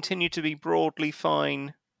things continue to be broadly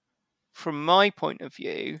fine from my point of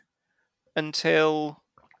view until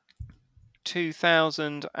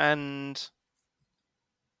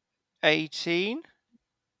 2018?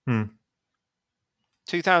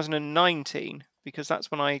 2019, because that's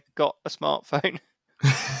when I got a smartphone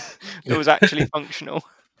that was actually functional.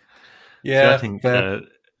 Yeah, so I think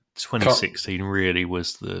 2016 really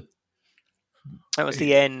was the... That was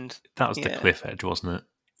the end. That was the cliff edge, wasn't it?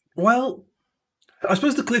 Well, I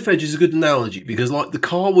suppose the cliff edge is a good analogy because, like, the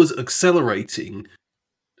car was accelerating,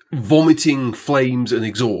 vomiting flames and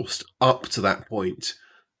exhaust up to that point.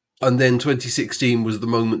 And then 2016 was the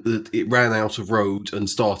moment that it ran out of road and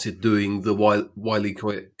started doing the Wile E.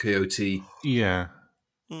 Coyote. Yeah.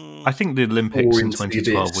 I think the Olympics in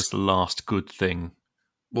 2012 was the last good thing.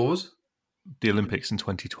 What was? The Olympics in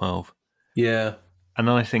 2012. Yeah. And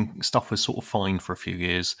then I think stuff was sort of fine for a few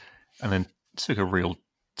years and then took a real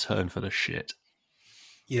turn for the shit.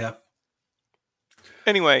 Yeah.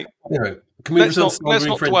 Anyway, can we let's not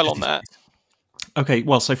dwell on that. Okay,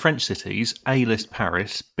 well, so French cities: A-list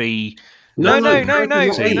Paris, B. No.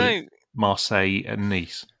 C, Marseille and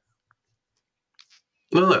Nice.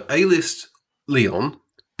 No. A-list Lyon,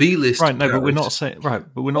 B-list. Right, no, Paris. But we're not saying right.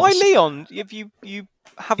 But we're not. Why Lyon? If you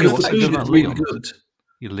have because the food is really good.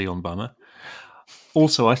 You Lyon bummer.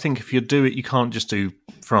 Also, I think if you do it, you can't just do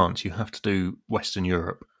France. You have to do Western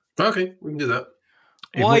Europe. Okay, we can do that.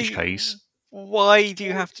 In which case, why do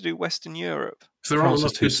you have to do Western Europe? Because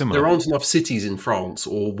there aren't enough cities in France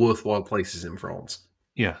or worthwhile places in France.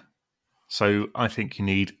 Yeah. So I think you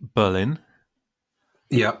need Berlin.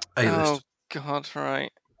 Yeah, A-list. Oh, God,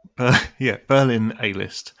 right. Berlin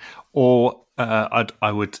A-list. Or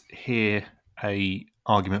I would hear a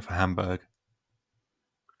argument for Hamburg.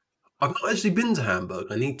 I've not actually been to Hamburg.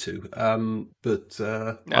 I need to. But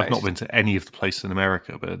I've not been to any of the places in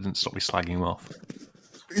America, but it didn't stop me slagging them off.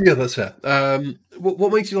 Yeah, that's fair.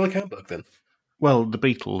 What makes you like Hamburg, then? Well, the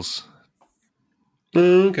Beatles.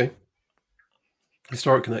 Okay.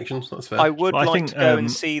 Historic connections, that's fair. I would like to go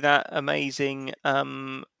and see that amazing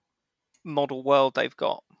model world they've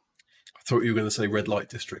got. I thought you were going to say Red Light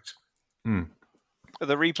District. The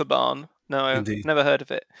Reeperbahn. No, I've Indeed. never heard of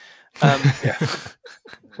it. Yeah.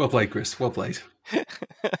 Well played, Chris. Well played.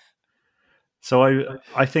 So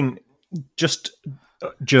I think just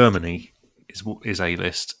Germany is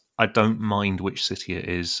A-list. I don't mind which city it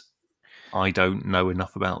is. I don't know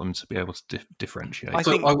enough about them to be able to differentiate.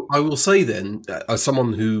 I will say then, as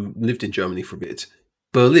someone who lived in Germany for a bit,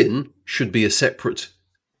 Berlin should be a separate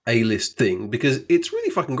A-list thing because it's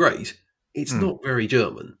really fucking great. It's not very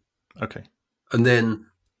German. Okay. And then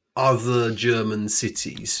other German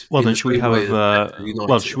cities. Well, then should we have?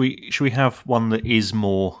 Should we have one that is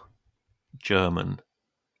more German?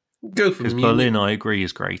 Go for because Berlin. I agree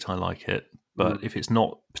is great. I like it. But if it's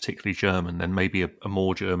not particularly German, then maybe a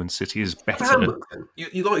more German city is better. Hamburg, then.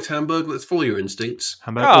 You liked Hamburg. Let's follow your instincts.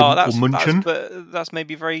 Hamburg or München. That's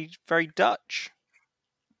maybe very, very Dutch.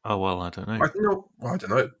 Oh, well, I don't know. I don't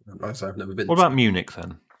know. I've never been. What about Munich,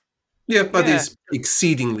 then? Yeah, that is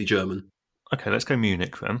exceedingly German. Okay, let's go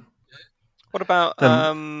Munich, then. What about...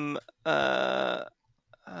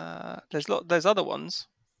 there's other ones.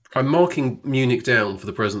 I'm marking Munich down for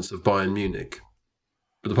the presence of Bayern Munich.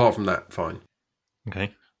 But apart from that, fine.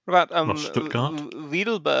 Okay. What about Stuttgart?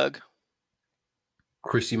 Heidelberg?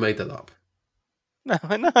 Chris, you made that up. No,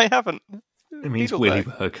 I haven't. It means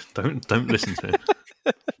Willyberg. Don't listen to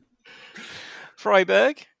it.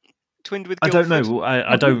 Freiburg, twinned with I Guildford. don't know.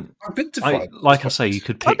 I don't. I've been to Freiburg. Like I say, you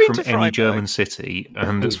could I've pick been from to any Freiburg. German city,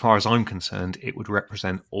 and as far as I'm concerned, it would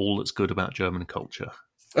represent all that's good about German culture.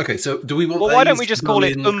 Okay, so do we want? Well, why don't we just call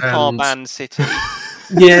it Umparban City?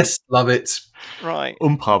 Yes, love it. Right.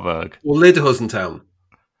 Umparberg. Or Lederhosentown.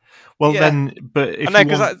 Well, Yeah. then, but if I know, you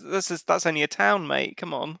because want, that's only a town, mate.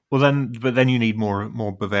 Come on. well, then you need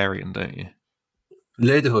more Bavarian, don't you?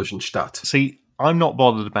 Lederhosenstadt. See, I'm not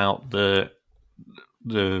bothered about the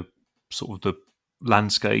sort of the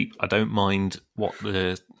landscape. I don't mind what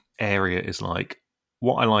the area is like.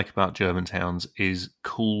 What I like about German towns is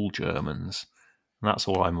cool Germans. And that's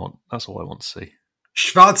all I want. That's all I want to see.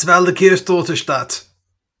 Schwarzwälder Kirchtorte Stadt.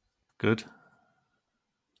 Good.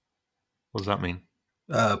 What does that mean?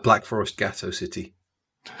 Black Forest Ghetto City.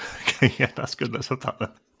 Okay, yeah, that's good. Let's have that then.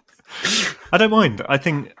 I don't mind. I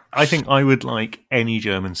think I would like any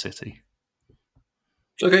German city.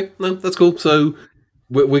 Okay, no, that's cool. So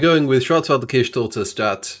we're going with Schwarzwälder Kirchtorte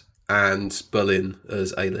Stadt and Berlin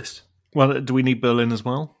as A-list. Well, do we need Berlin as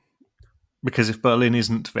well? Because if Berlin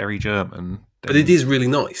isn't very German, But it is really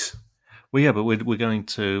nice. Well, yeah, but we're wanting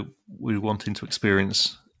to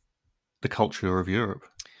experience the culture of Europe.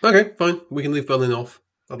 Okay, fine. We can leave Berlin off.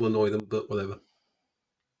 That'll annoy them, but whatever.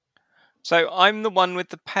 So I'm the one with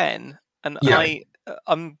the pen, and Yeah.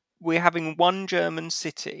 we're having one German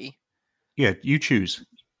city. Yeah, you choose.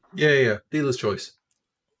 Yeah. Dealer's choice.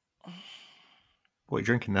 What are you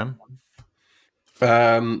drinking, Dan?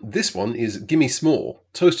 This one is Gimme S'more,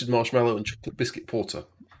 toasted marshmallow and chocolate biscuit porter.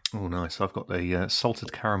 Oh, nice. I've got a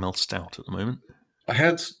salted caramel stout at the moment. I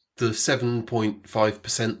had the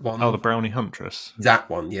 7.5% one. Oh, the Brownie Huntress. That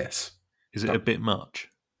one, yes. Is it a bit much?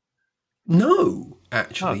 No,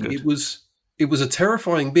 actually, good. it was a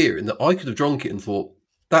terrifying beer in that I could have drunk it and thought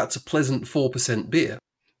that's a pleasant 4% beer.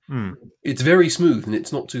 Mm. It's very smooth and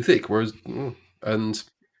it's not too thick. And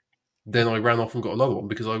then I ran off and got another one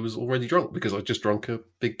because I was already drunk because I just drunk a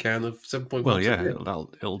big can of 7.5%. Well, yeah, beer.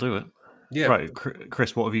 it'll do it. Yeah. Right,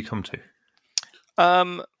 Chris, what have you come to?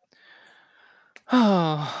 I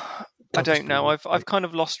don't know. I've kind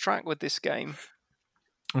of lost track with this game.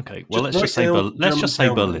 Okay, well, Just let's just say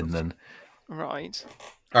Berlin then. Right.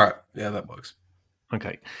 All right. Yeah, that works.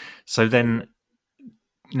 Okay, so then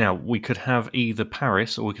now we could have either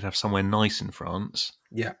Paris or we could have somewhere nice in France.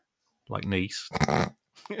 Yeah. Like Nice.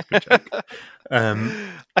 Good joke. I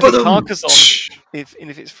think Carcassonne, if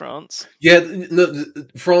it's France. Yeah, no,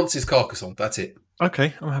 France is Carcassonne. That's it.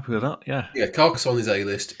 Okay, I'm happy with that. Yeah. Yeah, Carcassonne is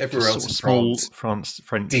A-list. Everywhere else is small France.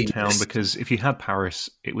 French D-list. town, because if you had Paris,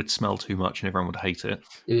 it would smell too much and everyone would hate it.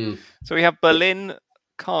 Mm. So we have Berlin,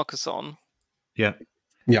 Carcassonne. Yeah.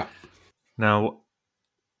 Yeah. Now,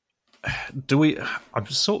 I'm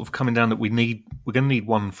sort of coming down that we're going to need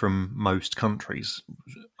one from most countries,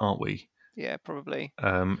 aren't we? Yeah, probably.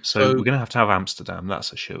 So we're going to have Amsterdam.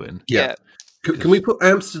 That's a shoe-in. Yeah. Can we put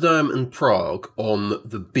Amsterdam and Prague on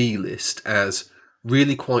the B list as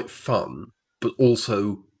really quite fun, but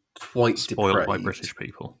also quite Spoiled depraved? by British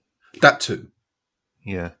people. That too.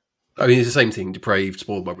 Yeah. I mean, it's the same thing, depraved,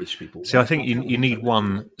 spoiled by British people. See, I think you need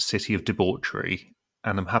one city of debauchery,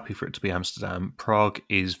 and I'm happy for it to be Amsterdam. Prague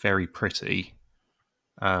is very pretty,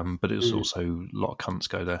 but it's also a lot of cunts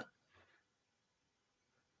go there.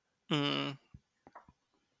 Okay.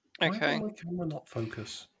 Why will my camera not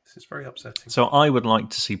focus? This is very upsetting. So I would like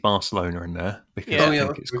to see Barcelona in there because I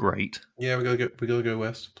think it's great. Yeah, we gotta go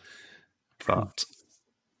west. But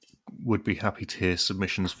would be happy to hear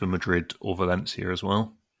submissions for Madrid or Valencia as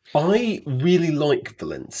well. I really like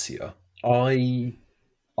Valencia. I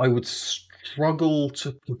would struggle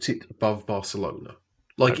to put it above Barcelona.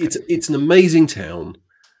 Like it's an amazing town,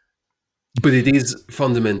 but it is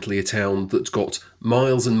fundamentally a town that's got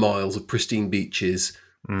miles and miles of pristine beaches,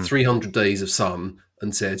 300 days of sun,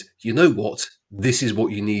 and said, you know what? This is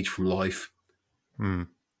what you need from life. I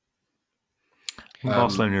think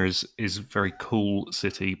Barcelona is a very cool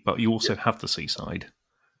city, but you also have the seaside.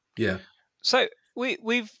 Yeah. So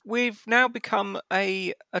we've now become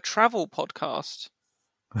a travel podcast.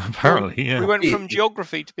 Apparently, yeah. We went from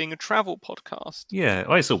geography to being a travel podcast. Yeah,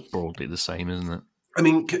 well, it's all broadly the same, isn't it? I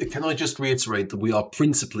mean, can I just reiterate that we are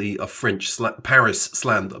principally a French Paris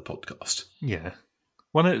slander podcast? Yeah.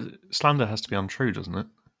 Well, slander has to be untrue, doesn't it?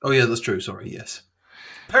 Oh, yeah, that's true. Sorry, yes.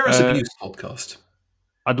 Paris abuse podcast.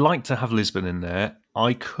 I'd like to have Lisbon in there.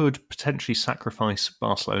 I could potentially sacrifice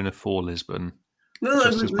Barcelona for Lisbon.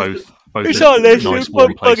 Just as both It's our list. nice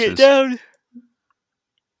warm Plug places. it down.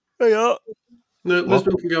 There you are. No,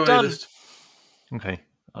 Lisbon can go Done. A-list. Okay,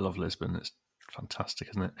 I love Lisbon. It's fantastic,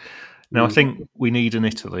 isn't it? Now, I think we need an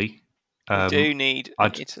Italy. We do need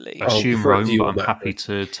I'd Italy. assume defer to Rome, you but on I'm that, happy Chris.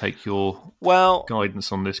 to take your Well,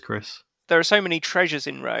 guidance on this, Chris. there are so many treasures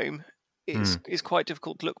in Rome. It's quite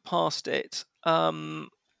difficult to look past it.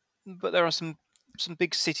 But there are some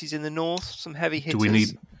big cities in the north, some heavy hitters. Do we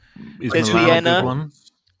need? Is There's Milan a Vienna. good one?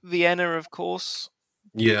 Vienna, of course.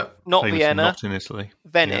 Yeah. Not Famously Vienna. not in Italy.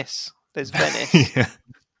 Venice. There's Venice. Yeah.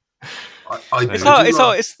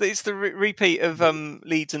 It's the repeat of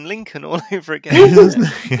Leeds and Lincoln all over again. Because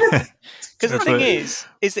the thing is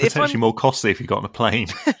if potentially I'm more costly if you got on a plane.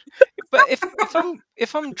 but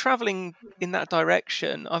if I'm travelling in that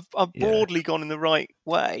direction, I've broadly gone in the right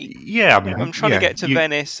way. Yeah, I mean, I'm trying to get to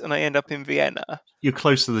Venice, and I end up in Vienna. You're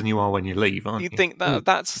closer than you are when you leave, aren't you? You'd think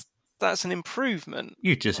that's an improvement.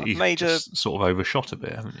 You've just sort of overshot a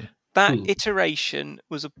bit, haven't you? That iteration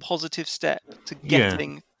was a positive step to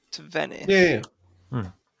getting to Venice. Yeah.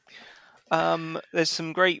 There's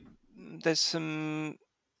some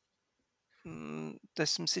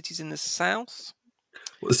cities in the south.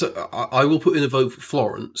 So I will put in a vote for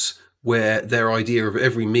Florence, where their idea of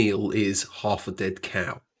every meal is half a dead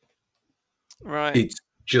cow. Right. It's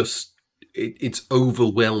just it's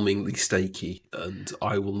overwhelmingly steaky, and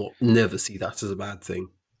I will never see that as a bad thing.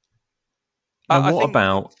 And what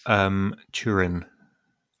about Turin?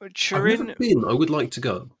 I've never been. I would like to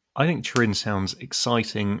go. I think Turin sounds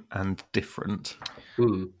exciting and different.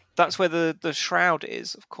 That's where the shroud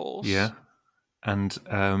is, of course. Yeah. And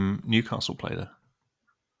Newcastle play there.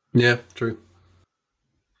 Yeah, true.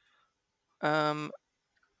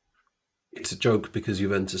 It's a joke because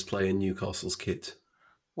Juventus play in Newcastle's kit.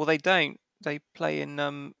 Well, they don't. They play in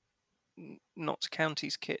Notts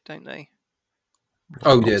County's kit, don't they?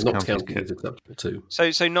 Notts County is acceptable too.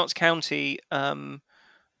 So Notts County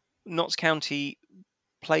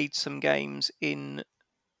played some games in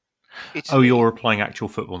Italy. Oh, you're applying actual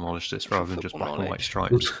football knowledge to this rather than just black and white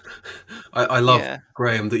stripes. I love,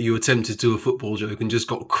 Graham, that you attempted to do a football joke and just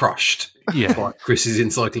got crushed by Chris's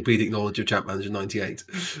encyclopedic knowledge of Champ Manager 98.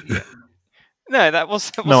 No, that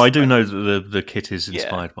was no, I do know that the kit is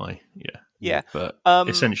inspired by, Yeah. But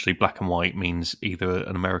essentially black and white means either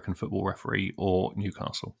an American football referee or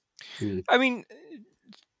Newcastle. I mean...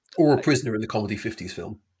 Or a prisoner in the comedy 50s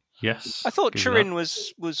film. Yes. I thought Turin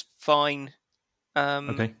was fine.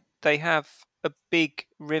 Okay. They have a big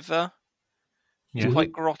river. Yeah. It's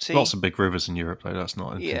quite grotty. Lots of big rivers in Europe, though. That's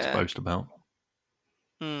not anything to boast about.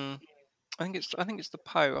 I think it's the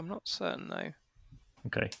Po. I'm not certain though.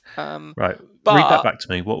 Okay. Right. Read that back to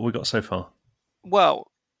me. What have we got so far?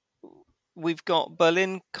 Well, we've got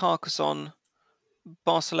Berlin, Carcassonne,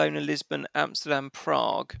 Barcelona, Lisbon, Amsterdam,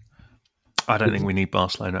 Prague. I don't think we need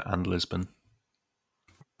Barcelona and Lisbon.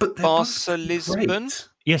 But Lisbon?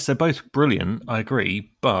 Yes, they're both brilliant, I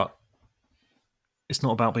agree, but it's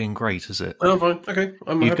not about being great, is it? Oh, fine. Okay.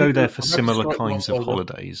 You go there for similar kinds of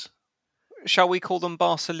holidays. Shall we call them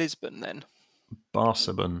Barca Lisbon then?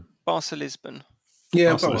 Barca Lisbon.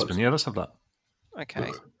 Yeah, Barca Lisbon. Yeah, let's have that.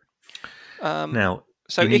 Okay. Now,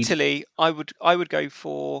 so Italy, I would go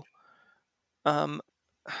for. I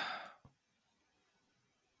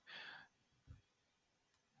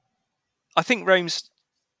think Rome's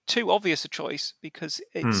too obvious a choice because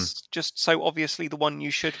it's just so obviously the one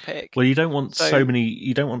you should pick. Well, you don't want so many.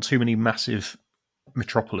 You don't want too many massive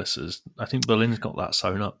metropolises. I think Berlin's got that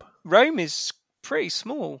sewn up. Rome is pretty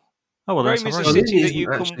small. Oh well, Rome is a city that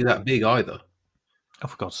you actually that big either. Oh,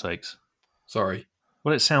 for God's sakes! Sorry.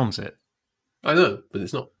 Well, it sounds it. I know, but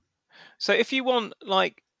it's not. So if you want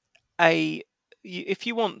if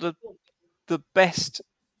you want the best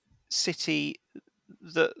city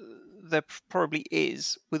that there probably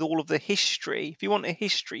is with all of the history, if you want a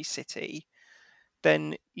history city,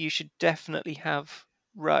 then you should definitely have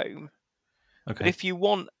Rome. Okay. But if you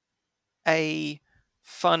want a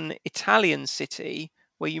fun Italian city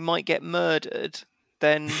where you might get murdered,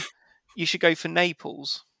 then you should go for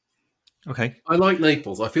Naples. Okay. I like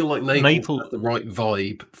Naples. I feel like Naples has the right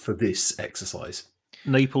vibe for this exercise.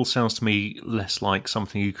 Naples sounds to me less like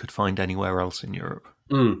something you could find anywhere else in Europe.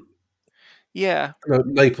 Yeah. No,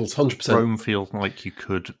 Naples, 100%. Rome feels like you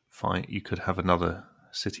could have another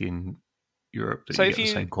city in Europe that you get the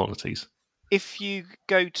same qualities. If you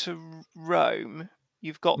go to Rome,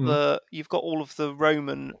 you've got all of the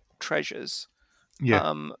Roman treasures.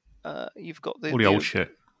 Yeah. You've got all the old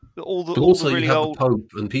shit. But also you have the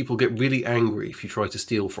Pope, and people get really angry if you try to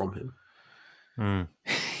steal from him.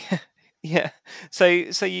 Yeah. So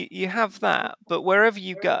you have that, but wherever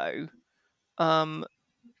you go,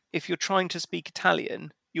 if you're trying to speak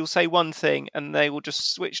Italian, you'll say one thing and they will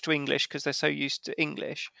just switch to English because they're so used to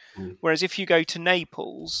English. Whereas if you go to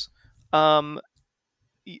Naples,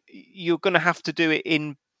 you're going to have to do it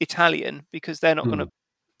in Italian because they're not going to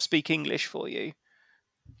speak English for you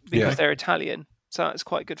because they're Italian. So that's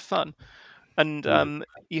quite good fun. And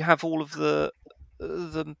you have all of the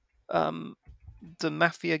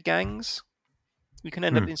mafia gangs. You can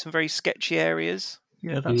end up in some very sketchy areas.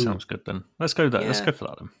 Yeah, that sounds good then. Let's go there. Let's go for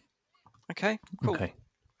that then. Okay, cool. Okay.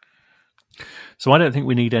 So I don't think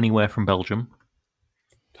we need anywhere from Belgium.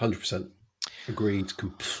 100%. Agreed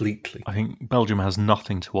completely. I think Belgium has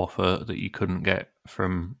nothing to offer that you couldn't get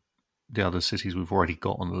from the other cities we've already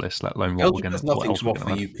got on the list, let alone what we're going to... Belgium has nothing to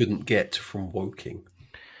offer you couldn't get from Woking.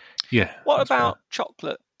 Yeah. What about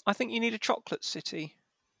chocolate? I think you need a chocolate city.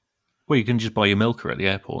 Well, you can just buy your Milka at the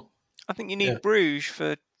airport. I think you need Bruges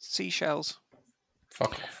for seashells.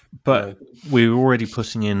 Fuck off. But we're already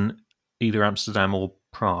putting in either Amsterdam or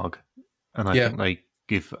Prague, and I think they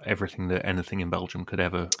give everything that anything in Belgium could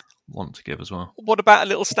ever want to give as well. What about a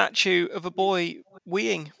little statue of a boy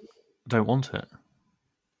weeing? Don't want it.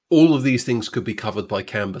 All of these things could be covered by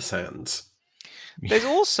Camber Sands. There's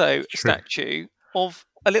also a statue of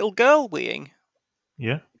a little girl weeing.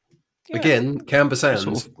 Yeah. Again, Camber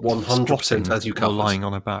Sands, 100% has you covered. Lying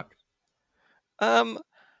on her back. I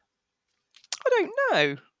don't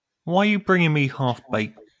know. Why are you bringing me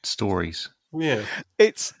half-baked stories? Yeah.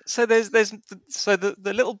 It's so the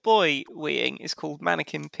little boy weeing is called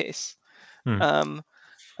Mannequin Piss. And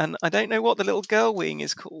I don't know what the little girl weeing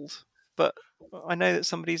is called, but I know that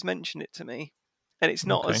somebody's mentioned it to me, and it's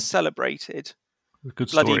not as celebrated. Good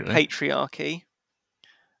story, bloody then. patriarchy.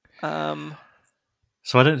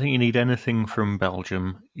 So I don't think you need anything from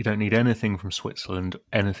Belgium. You don't need anything from Switzerland,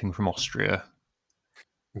 anything from Austria.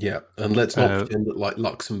 Yeah, and let's not pretend that like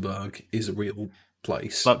Luxembourg is a real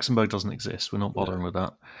place. Luxembourg doesn't exist. We're not bothering with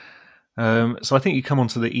that. So I think you come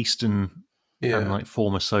onto the Eastern and like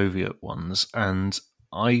former Soviet ones, and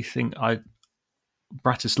I think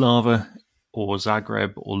Bratislava or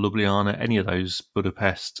Zagreb or Ljubljana, any of those,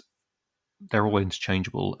 Budapest, they're all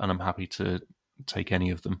interchangeable, and I'm happy to take any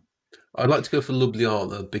of them. I'd like to go for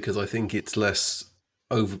Ljubljana because I think it's less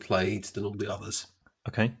overplayed than all the others.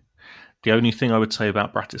 Okay. The only thing I would say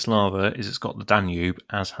about Bratislava is it's got the Danube,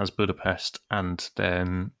 as has Budapest, and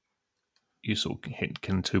then you sort of hit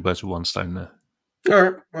two birds with one stone there. All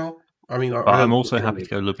right. Well, I mean, I'm also happy to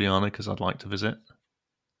go Ljubljana because I'd like to visit.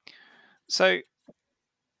 So,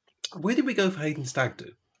 where did we go for Hayden Stag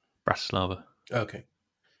do? Bratislava. Okay.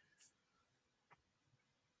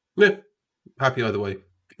 Yeah, happy either way.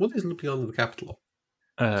 What is Ljubljana the capital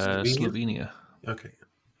of? Slovenia. Okay.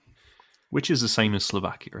 Which is the same as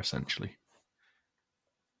Slovakia, essentially.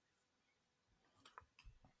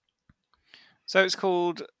 So it's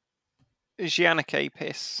called Giannaké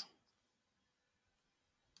Piss.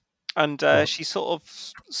 And she's sort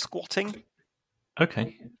of squatting.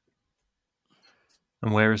 Okay.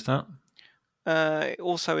 And where is that?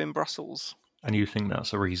 Also in Brussels. And you think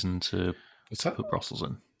that's a reason to put Brussels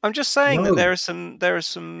in? I'm just saying that there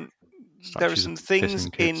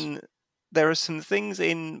are some things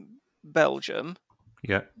in Belgium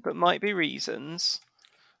that might be reasons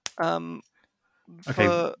for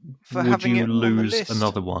would having you it on the lose list.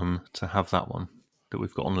 another one to have that one that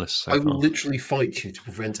we've got on the list so I far? will literally fight you to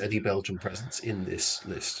prevent any Belgian presence in this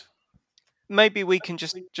list. Maybe we can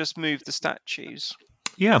just move the statues.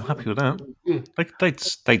 Yeah, I'm happy with that.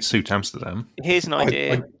 They'd suit Amsterdam. Here's an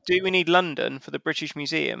idea. Do we need London for the British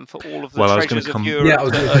Museum for all of the treasures of Yeah, Europe? I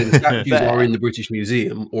was going to say the statues are in the British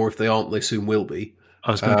Museum, or if they aren't, they soon will be.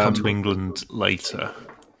 I was going to come to England later.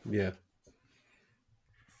 Yeah.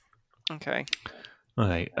 Okay.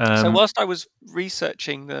 Okay. So whilst I was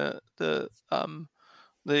researching the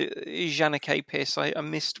Giannaké Piss, I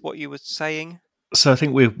missed what you were saying. So I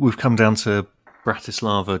think we've come down to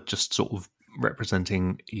Bratislava, just sort of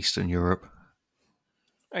representing Eastern Europe.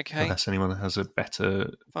 Okay. Unless anyone has a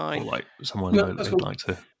better, or like someone that they'd like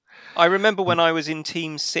to. I remember when I was in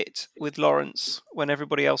Team Sit with Lawrence, when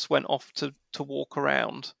everybody else went off to walk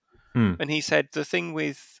around, and he said the thing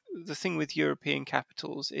with European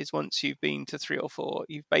capitals is once you've been to 3 or 4,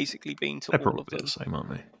 you've basically been to all of them. They're the same, aren't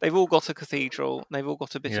they? They've all got a cathedral, and they've all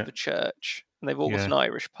got a bit of a church, and they've all got an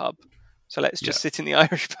Irish pub. So let's just sit in the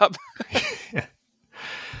Irish pub. Yeah.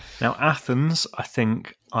 Now, Athens, I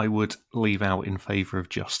think I would leave out in favour of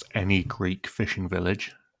just any Greek fishing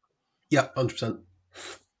village. Yeah, 100%.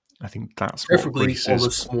 I think that's preferably what Greece on is.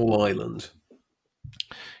 a small island.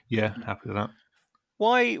 Yeah, happy with that.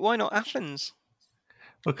 Why not Athens?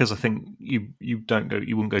 Because I think you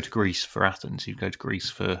wouldn't go to Greece for Athens. You'd go to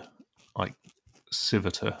Greece for like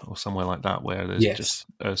Civita or somewhere like that, where there's just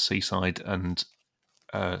a seaside and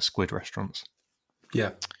squid restaurants.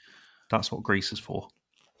 Yeah, that's what Greece is for.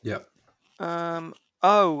 Yeah.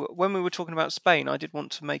 Oh, when we were talking about Spain, I did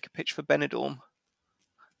want to make a pitch for Benidorm.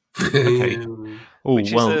 Okay. Oh, Which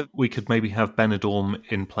is well, we could maybe have Benidorm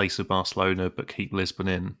in place of Barcelona, but keep Lisbon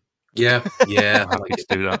in. Yeah. I'm happy to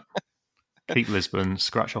do that. Keep Lisbon,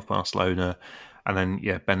 scratch off Barcelona, and then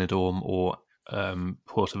Benidorm or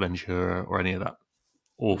Portaventura or any of that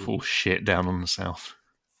awful shit down on the south.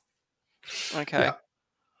 Okay. Yeah.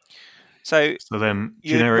 So then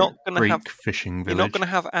you're generic not gonna Greek have- fishing village. You're not going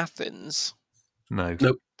to have Athens, No.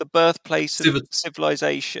 Nope. the birthplace of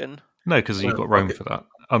civilization. No, because you've got Rome for that.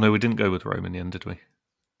 Oh no, we didn't go with Rome in the end, did we?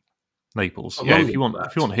 Naples. Oh, Yeah, London if you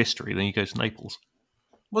want for that. history, then you go to Naples.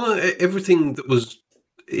 Well, everything that was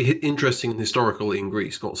interesting and historical in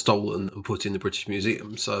Greece got stolen and put in the British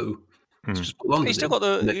Museum. So it's just put London. You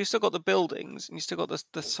still got the buildings, and you still got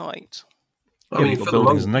the site. I mean, you've got for the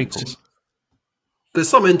buildings in moment, Naples. there's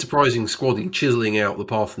some enterprising squaddie chiseling out the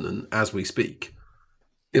Parthenon as we speak.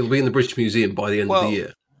 It'll be in the British Museum by the end of the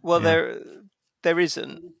year. Well, there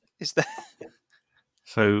isn't. Is there?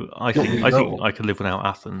 So I think I could live without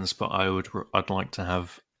Athens, but I'd like to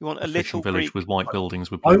have You want a a fishing little village Greek? with white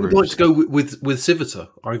buildings with blue I would like roofs. to go with Civitar.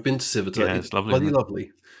 I've been to Civitar. Yeah, it's lovely, Bloody isn't it?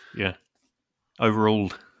 lovely. Yeah,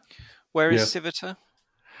 overruled. Where is Civitar?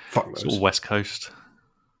 Fuck It's knows. all West Coast.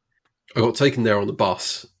 I got taken there on the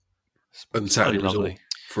bus and sat in the resort Lovely.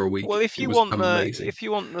 for a week. Well, if It you was want amazing.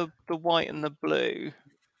 the white and the blue,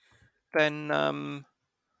 then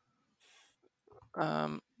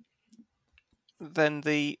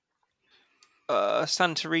the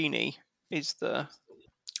Santorini is the.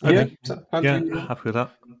 Okay. Yeah, happy with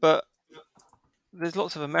that. But there's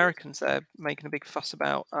lots of Americans there making a big fuss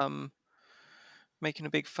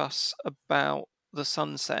about the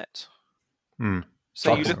sunset.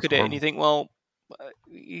 So you look at it and you think, well,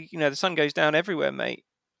 the sun goes down everywhere, mate.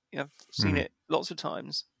 I've seen it lots of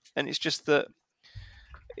times, and it's just that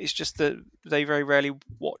they very rarely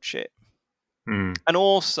watch it. And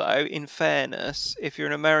also, in fairness, if you're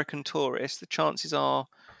an American tourist, the chances are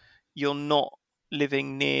you're not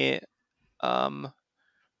living near the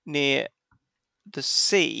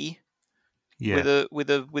sea with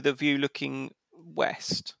a view looking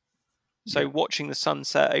west. So watching the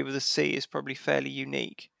sunset over the sea is probably fairly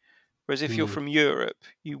unique. Whereas if you're from Europe,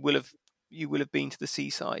 you will have been to the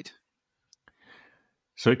seaside.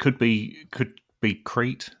 So it could be Crete.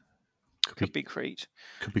 Could be Crete.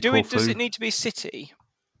 Could be Corfu. Does it need to be city?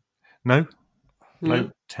 No,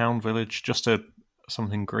 town, village, just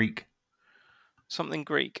something Greek. Something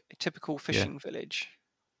Greek, a typical fishing village.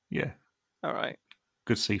 Yeah. All right.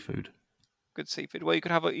 Good seafood. Good seafood. Well, you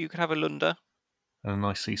could have a Lunda and a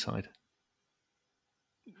nice seaside.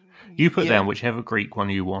 You put down whichever Greek one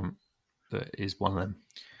you want. That is one of them.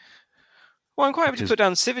 Well, I'm quite happy to put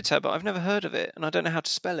down Civitar, but I've never heard of it, and I don't know how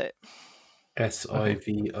to spell it.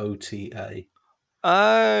 Sivota.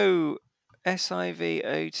 Oh,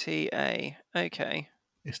 Sivota. Okay.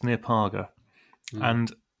 It's near Parga.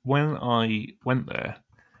 And when I went there,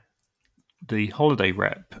 the holiday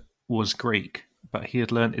rep was Greek, but he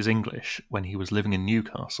had learnt his English when he was living in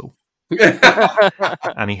Newcastle.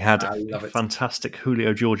 And he had a fantastic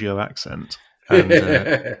Julio Giorgio accent.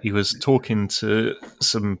 And he was talking to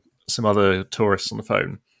some other tourists on the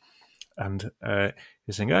phone. And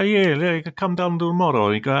he's saying, "Oh yeah, come down tomorrow.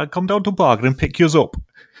 You come down to Parga and pick yours up."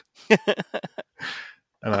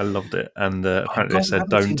 And I loved it. And apparently they said,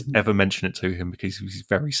 don't ever mention it to him because he's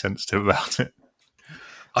very sensitive about it.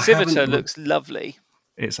 Civitar looks lovely.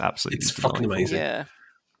 It's absolutely fucking amazing. Yeah.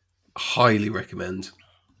 Highly recommend.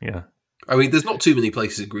 Yeah. I mean, there's not too many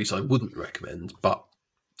places in Greece I wouldn't recommend, but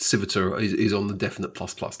Civitar is on the definite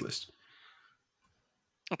plus list.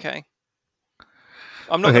 Okay.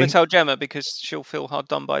 I'm not going to tell Gemma because she'll feel hard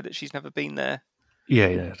done by that she's never been there.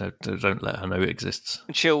 Yeah. Don't let her know it exists.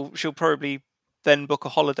 And she'll probably then book a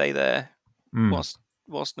holiday there whilst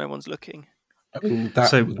no one's looking. I mean,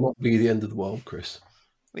 that would not be the end of the world, Chris.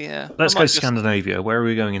 Yeah. Let's go to Scandinavia. Where are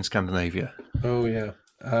we going in Scandinavia? Oh, yeah.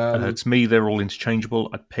 To me, they're all interchangeable.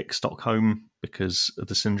 I'd pick Stockholm because of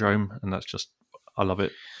the syndrome, and that's just, I love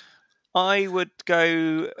it. I would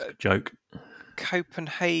go joke.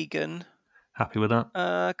 Copenhagen. Happy with that?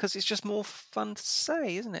 Because it's just more fun to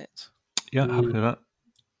say, isn't it? Yeah, happy with that.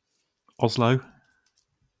 Oslo.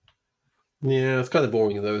 Yeah, it's kind of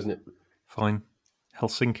boring though, isn't it? Fine.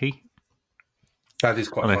 Helsinki. That is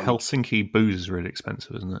quite fun. Helsinki booze is really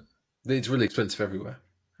expensive, isn't it? It's really expensive everywhere.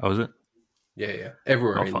 Oh, is it? Yeah.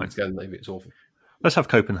 Everywhere in Scandinavia, it's awful. Let's have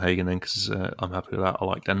Copenhagen then, because I'm happy with that. I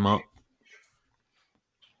like Denmark.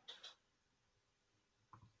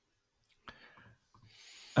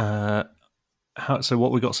 So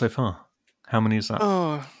what we got so far? How many is that?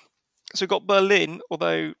 Oh, so we've got Berlin,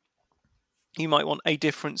 although You might want a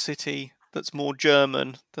different city that's more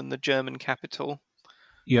German than the German capital.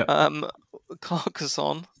 Yeah.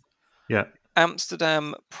 Carcassonne. Yeah.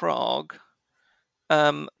 Amsterdam, Prague.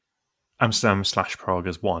 Amsterdam/Prague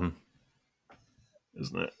is one,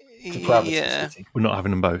 isn't it? Yeah. We're not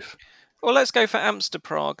having them both. Well, let's go for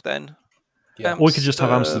Amsterdam-Prague then. Yeah. Or we could just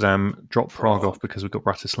have Amsterdam, drop Prague off because we've got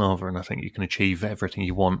Bratislava, and I think you can achieve everything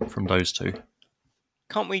you want from those two.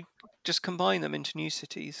 Can't we just combine them into new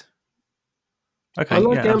cities? Okay, I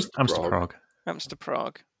like Amsterdam-Prague.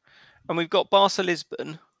 Amsterdam-Prague. And we've got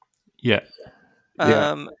Barca-Lisbon. Yeah.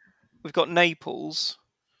 We've got Naples.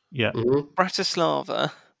 Yeah.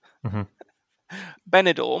 Bratislava.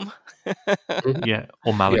 Benidorm. Yeah,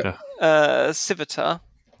 or Malaga. Civita.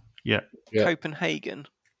 Yeah. Copenhagen.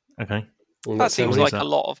 Okay. Well, that seems like a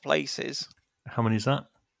lot of places. How many is that?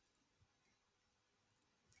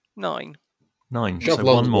 9. So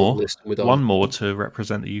one more to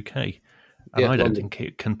represent the UK. And I don't think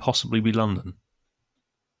it can possibly be London.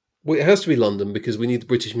 Well, it has to be London because we need the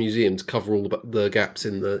British Museum to cover all the gaps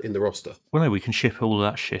in the roster. Well, no, we can ship all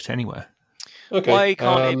of that shit anywhere. Okay. Why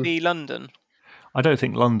can't it be London? I don't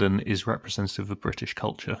think London is representative of British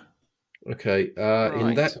culture. Okay.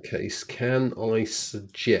 In that case, can I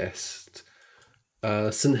suggest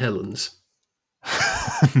St Helens?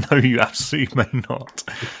 No, you absolutely may not.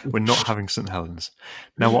 We're not having St Helens.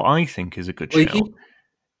 Now, what I think is a good shout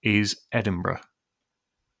is Edinburgh.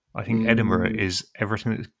 I think Edinburgh is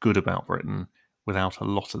everything that's good about Britain without a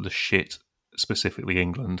lot of the shit, specifically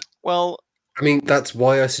England. Well, I mean, that's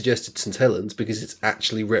why I suggested St Helens, because it's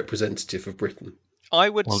actually representative of Britain. I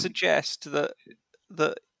would suggest that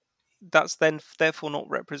that's then therefore not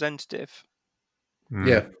representative.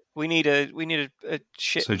 Yeah. We need a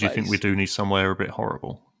shit. So do you think we do need somewhere a bit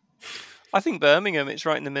horrible? I think Birmingham. It's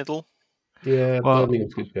right in the middle. Yeah, well,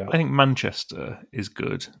 Birmingham's good. I think Manchester is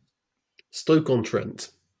good. Stoke-on-Trent.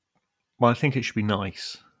 Well, I think it should be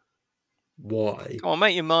nice. Why? Come on,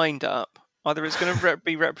 make your mind up. Either it's going to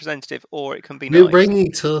be representative or it can be nice. We're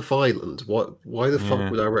bringing Turf Island. Why the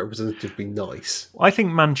fuck would our representative be nice? I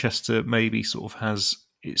think Manchester maybe sort of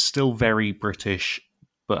it's still very British,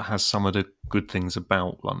 but has some of the good things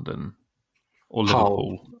about London. Or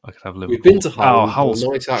Liverpool. Hull. I could have Liverpool. We've been to Hull. Oh, Hull's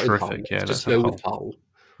night out terrific. Hull. Yeah, just go with Hull.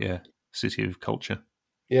 Yeah, City of Culture.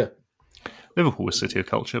 Yeah. Liverpool was City of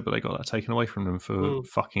Culture, but they got that taken away from them for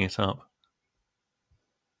fucking it up.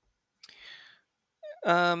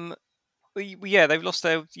 Yeah, they've lost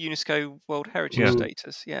their UNESCO World Heritage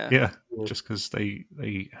status. Yeah, just because they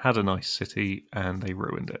had a nice city and they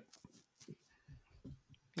ruined it.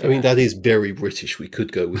 I mean, that is very British. We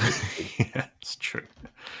could go with it. Yeah, it's true.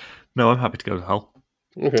 No, I'm happy to go to Hull.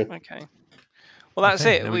 Okay. Well, that's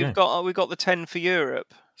it. We've got the 10 for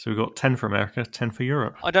Europe. So we've got 10 for America, 10 for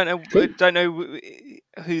Europe. I don't know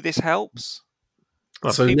who this helps.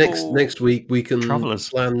 Well, so next week we can plan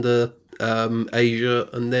Asia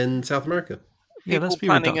and then South America. Yeah, let's be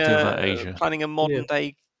reductive about Asia. Planning a modern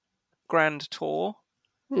day grand tour.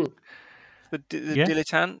 The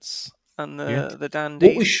dilettantes and the dandies.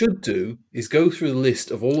 What we should do is go through the list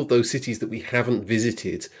of all of those cities that we haven't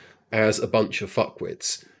visited as a bunch of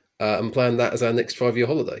fuckwits and plan that as our next 5-year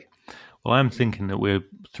holiday. Well, I'm thinking that we're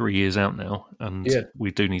 3 years out now, and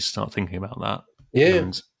we do need to start thinking about that. Yeah.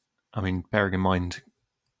 And, I mean, bearing in mind,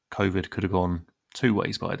 COVID could have gone 2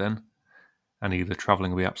 ways by then, and either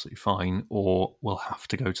travelling will be absolutely fine, or we'll have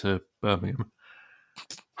to go to Birmingham.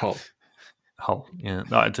 Hull, yeah.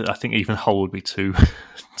 I think even Hull would be too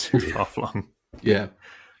far flung. Yeah.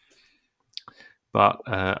 But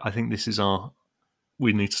I think this is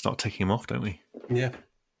we need to start ticking them off, don't we? Yeah.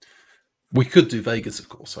 We could do Vegas, of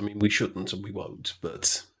course. I mean, we shouldn't and we won't,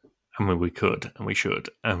 but... I mean, we could, and we should,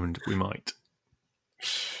 and we might.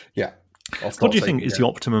 Yeah. What do you think is the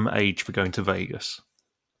optimum age for going to Vegas?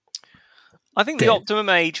 I think the optimum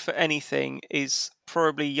age for anything is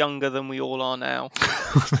probably younger than we all are now.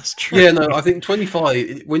 That's true. Yeah, no, I think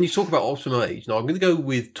 25, when you talk about optimum age, no, I'm going to go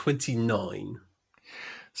with 29.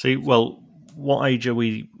 See, well, what age are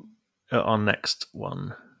we at our next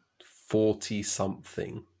one?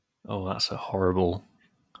 40-something. Oh, that's a horrible...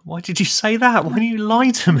 Why did you say that? Why do you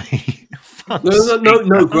lie to me?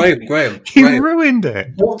 No, Graham. You ruined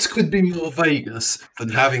it. What could be more Vegas than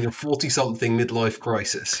having a 40-something midlife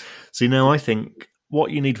crisis? See, now I think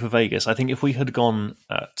what you need for Vegas, I think if we had gone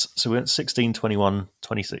so we went 16, 21,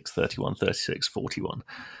 26, 31, 36, 41.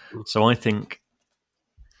 So I think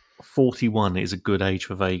 41 is a good age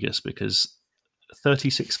for Vegas because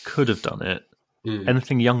 36 could have done it.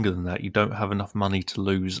 Anything younger than that, you don't have enough money to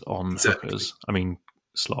lose on hookers. I mean,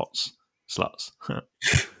 sluts.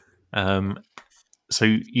 So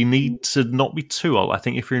you need to not be too old. I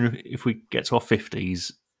think if we get to our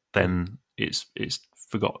 50s, then it's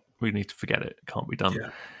forgot. We need to forget it. It can't be done. Yeah.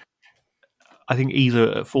 I think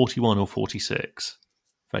either at 41 or 46,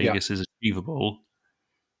 Vegas is achievable.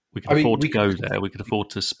 We can afford to go there. We could afford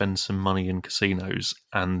to spend some money in casinos,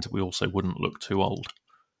 and we also wouldn't look too old.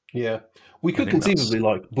 Yeah, we could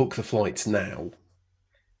conceivably book the flights now.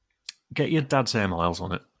 Get your dad's air miles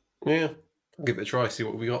on it. Yeah, I'll give it a try. See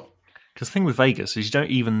what we got. Because the thing with Vegas is you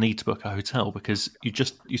don't even need to book a hotel because you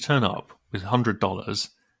turn up with $100,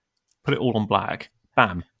 put it all on black,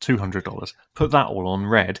 bam, $200. Put that all on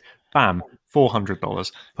red, bam,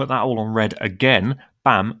 $400. Put that all on red again,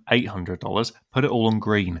 bam, $800. Put it all on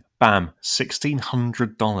green, bam,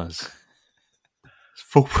 $1,600. It's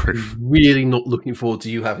foolproof. I'm really not looking forward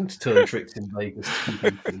to you having to turn tricks in Vegas.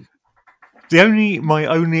 My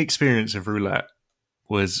only experience of roulette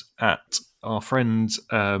was at our friend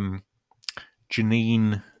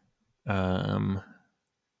Janine.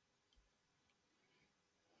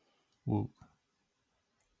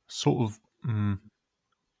 Sort of.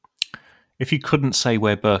 If you couldn't say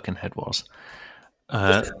where Birkenhead was,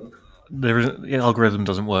 the algorithm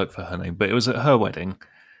doesn't work for her name, but it was at her wedding.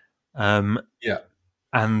 And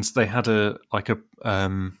they had a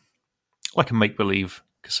make believe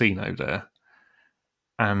casino there,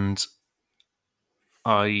 and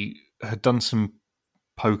I had done some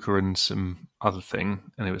poker and some other thing,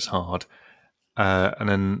 and it was hard. And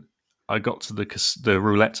then I got to the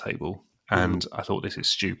roulette table, and I thought, this is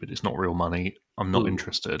stupid. It's not real money. I'm not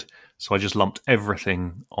interested. So I just lumped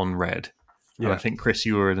everything on red. Yeah. And I think, Chris,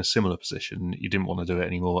 you were in a similar position. You didn't want to do it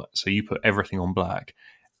anymore, so you put everything on black,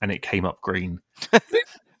 and it came up green.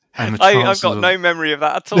 And I've got no memory of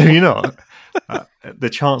that at all. No, you're not. The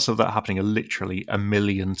chance of that happening are literally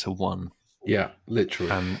 1,000,000 to 1. Yeah,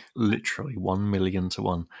 literally. And literally 1,000,000 to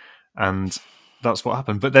 1. And that's what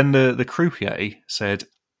happened. But then the croupier said,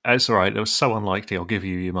 it's all right, it was so unlikely, I'll give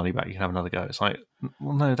you your money back, you can have another go. It's like,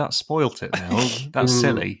 well, no, that spoilt it now. That's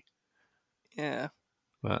silly. Yeah.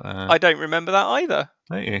 But, I don't remember that either.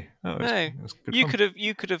 Don't you? No. It was good fun.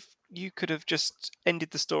 You could have just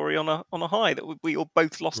ended the story on a high that we all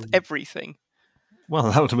both lost everything.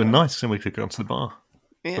 Well, that would have been nice, then we could go to the bar.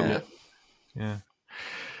 Yeah.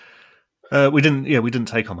 We didn't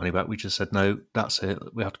take our money back. We just said, no, that's it.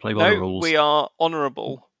 We have to play by the rules. We are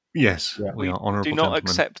honourable. Yes, we are honourable. Do not gentlemen.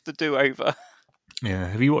 accept the do-over. Yeah.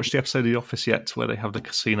 Have you watched the episode of The Office yet, where they have the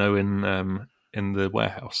casino in the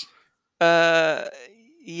warehouse?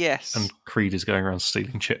 Yes. And Creed is going around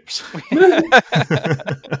stealing chips.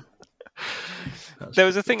 There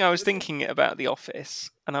was a thing I was thinking about The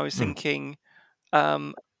Office, and I was thinking,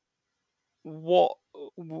 who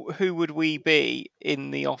would we be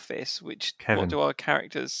in The Office? Kevin. What do our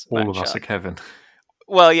characters? All of us are Kevin.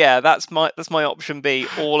 Well, yeah, that's my option B.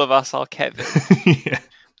 All of us are Kevin. Yeah.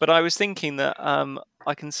 But I was thinking that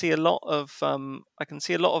I can see a lot of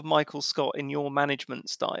Michael Scott in your management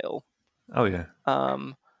style. Oh yeah.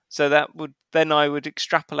 So I would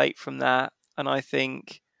extrapolate from that, and I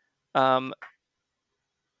think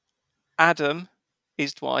Adam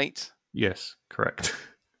is Dwight. Yes, correct.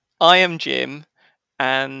 I am Jim,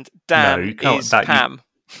 and Dan is Pam.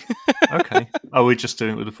 Okay. Oh, we're just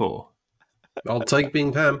doing it with the 4. I'll take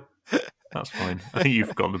being Pam. That's fine. I think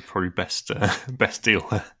you've got the probably best deal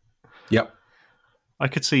there. Yep. I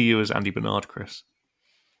could see you as Andy Bernard, Chris.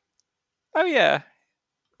 Oh yeah.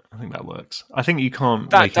 I think that works. I think you can't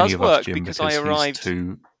that make any of us Jim because I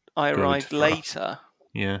arrived later.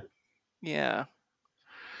 Yeah. Yeah.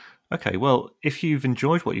 Okay, well, if you've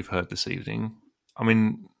enjoyed what you've heard this evening, I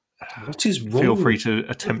mean, what is wrong? Feel free to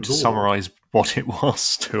attempt to summarise what it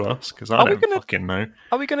was to us, because I don't fucking know.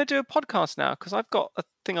 Are we going to do a podcast now? Because I've got a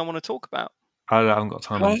thing I want to talk about. I haven't got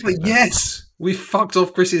time. Oh, yes! We fucked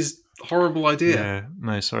off Chris's horrible idea. Yeah,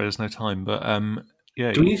 no, sorry, there's no time. But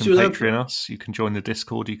yeah, you can Patreon us. You can join the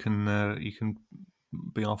Discord. You can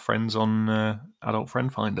be our friends on Adult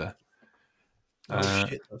Friend Finder. Oh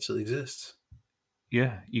shit, that still exists.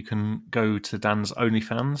 Yeah, you can go to Dan's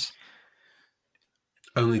OnlyFans.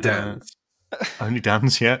 Only Dan's. Only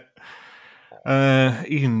Dan's, yeah.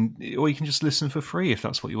 You can just listen for free if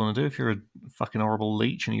that's what you want to do. If you're a fucking horrible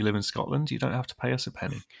leech and you live in Scotland, you don't have to pay us a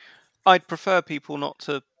penny. I'd prefer people not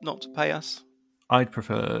to pay us. I'd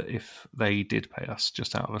prefer if they did pay us,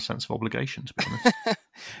 just out of a sense of obligation, to be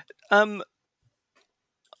honest.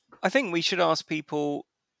 I think we should ask people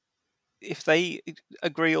if they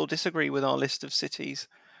agree or disagree with our list of cities,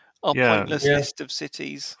 our pointless list of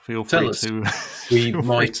cities. Feel free to. We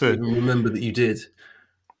might remember that you did.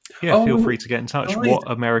 Yeah, feel free to get in touch. Right. What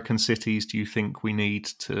American cities do you think we need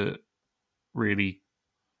to really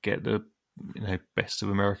get the best of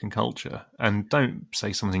American culture. And don't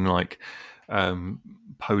say something like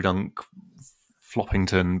Podunk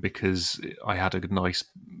Floppington because I had a nice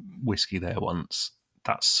whiskey there once.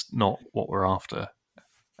 That's not what we're after.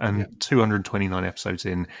 And 229 episodes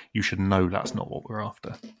in, you should know that's not what we're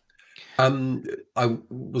after.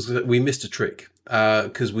 We missed a trick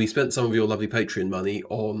because we spent some of your lovely Patreon money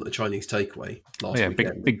on a Chinese takeaway last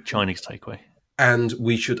weekend. Big Chinese takeaway. And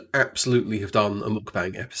we should absolutely have done a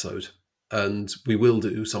mukbang episode, and we will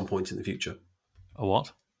do some point in the future. A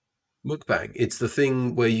what? Mukbang. It's the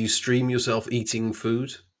thing where you stream yourself eating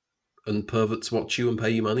food, and perverts watch you and pay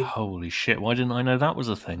you money. Holy shit! Why didn't I know that was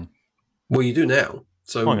a thing? Well, you do now.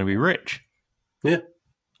 So I'm going to be rich. Yeah.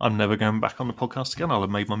 I'm never going back on the podcast again. I'll have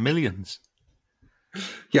made my millions.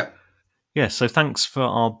 Yeah. Yeah, so thanks for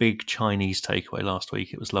our big Chinese takeaway last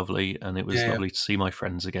week. It was lovely, and it was lovely to see my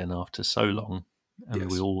friends again after so long.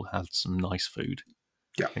 And we all had some nice food.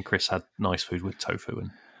 Yeah. And Chris had nice food with tofu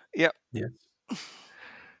in. Yeah. Yeah.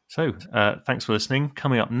 So, thanks for listening.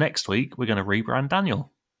 Coming up next week, we're going to rebrand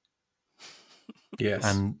Daniel. Yes.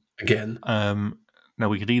 And again. Now,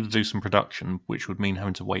 we could either do some production, which would mean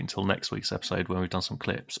having to wait until next week's episode when we've done some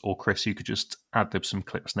clips, or Chris, you could just ad-lib some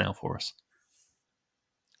clips now for us.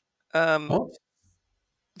 What?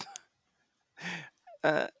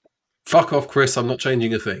 Fuck off, Chris. I'm not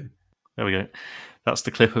changing a thing. There we go. That's the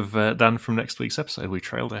clip of Dan from next week's episode. We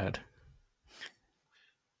trailed ahead.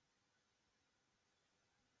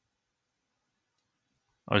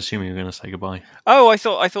 I was assuming you were going to say goodbye. Oh, I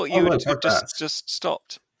thought you would just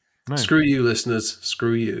stopped. No. Screw you, listeners.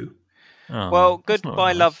 Screw you. Oh, well,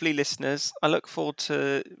 goodbye, lovely listeners. I look forward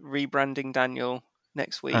to rebranding Daniel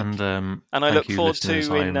next week, and I look forward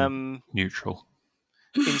to in neutral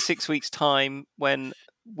in 6 weeks' time when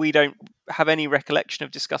we don't have any recollection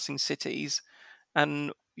of discussing cities,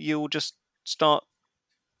 and you'll just start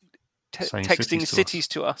texting cities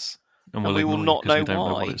to us, and we will not know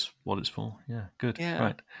why. What it's for. Yeah, good. Yeah.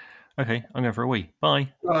 Right. Okay, I'm going for a wee.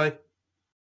 Bye. Bye.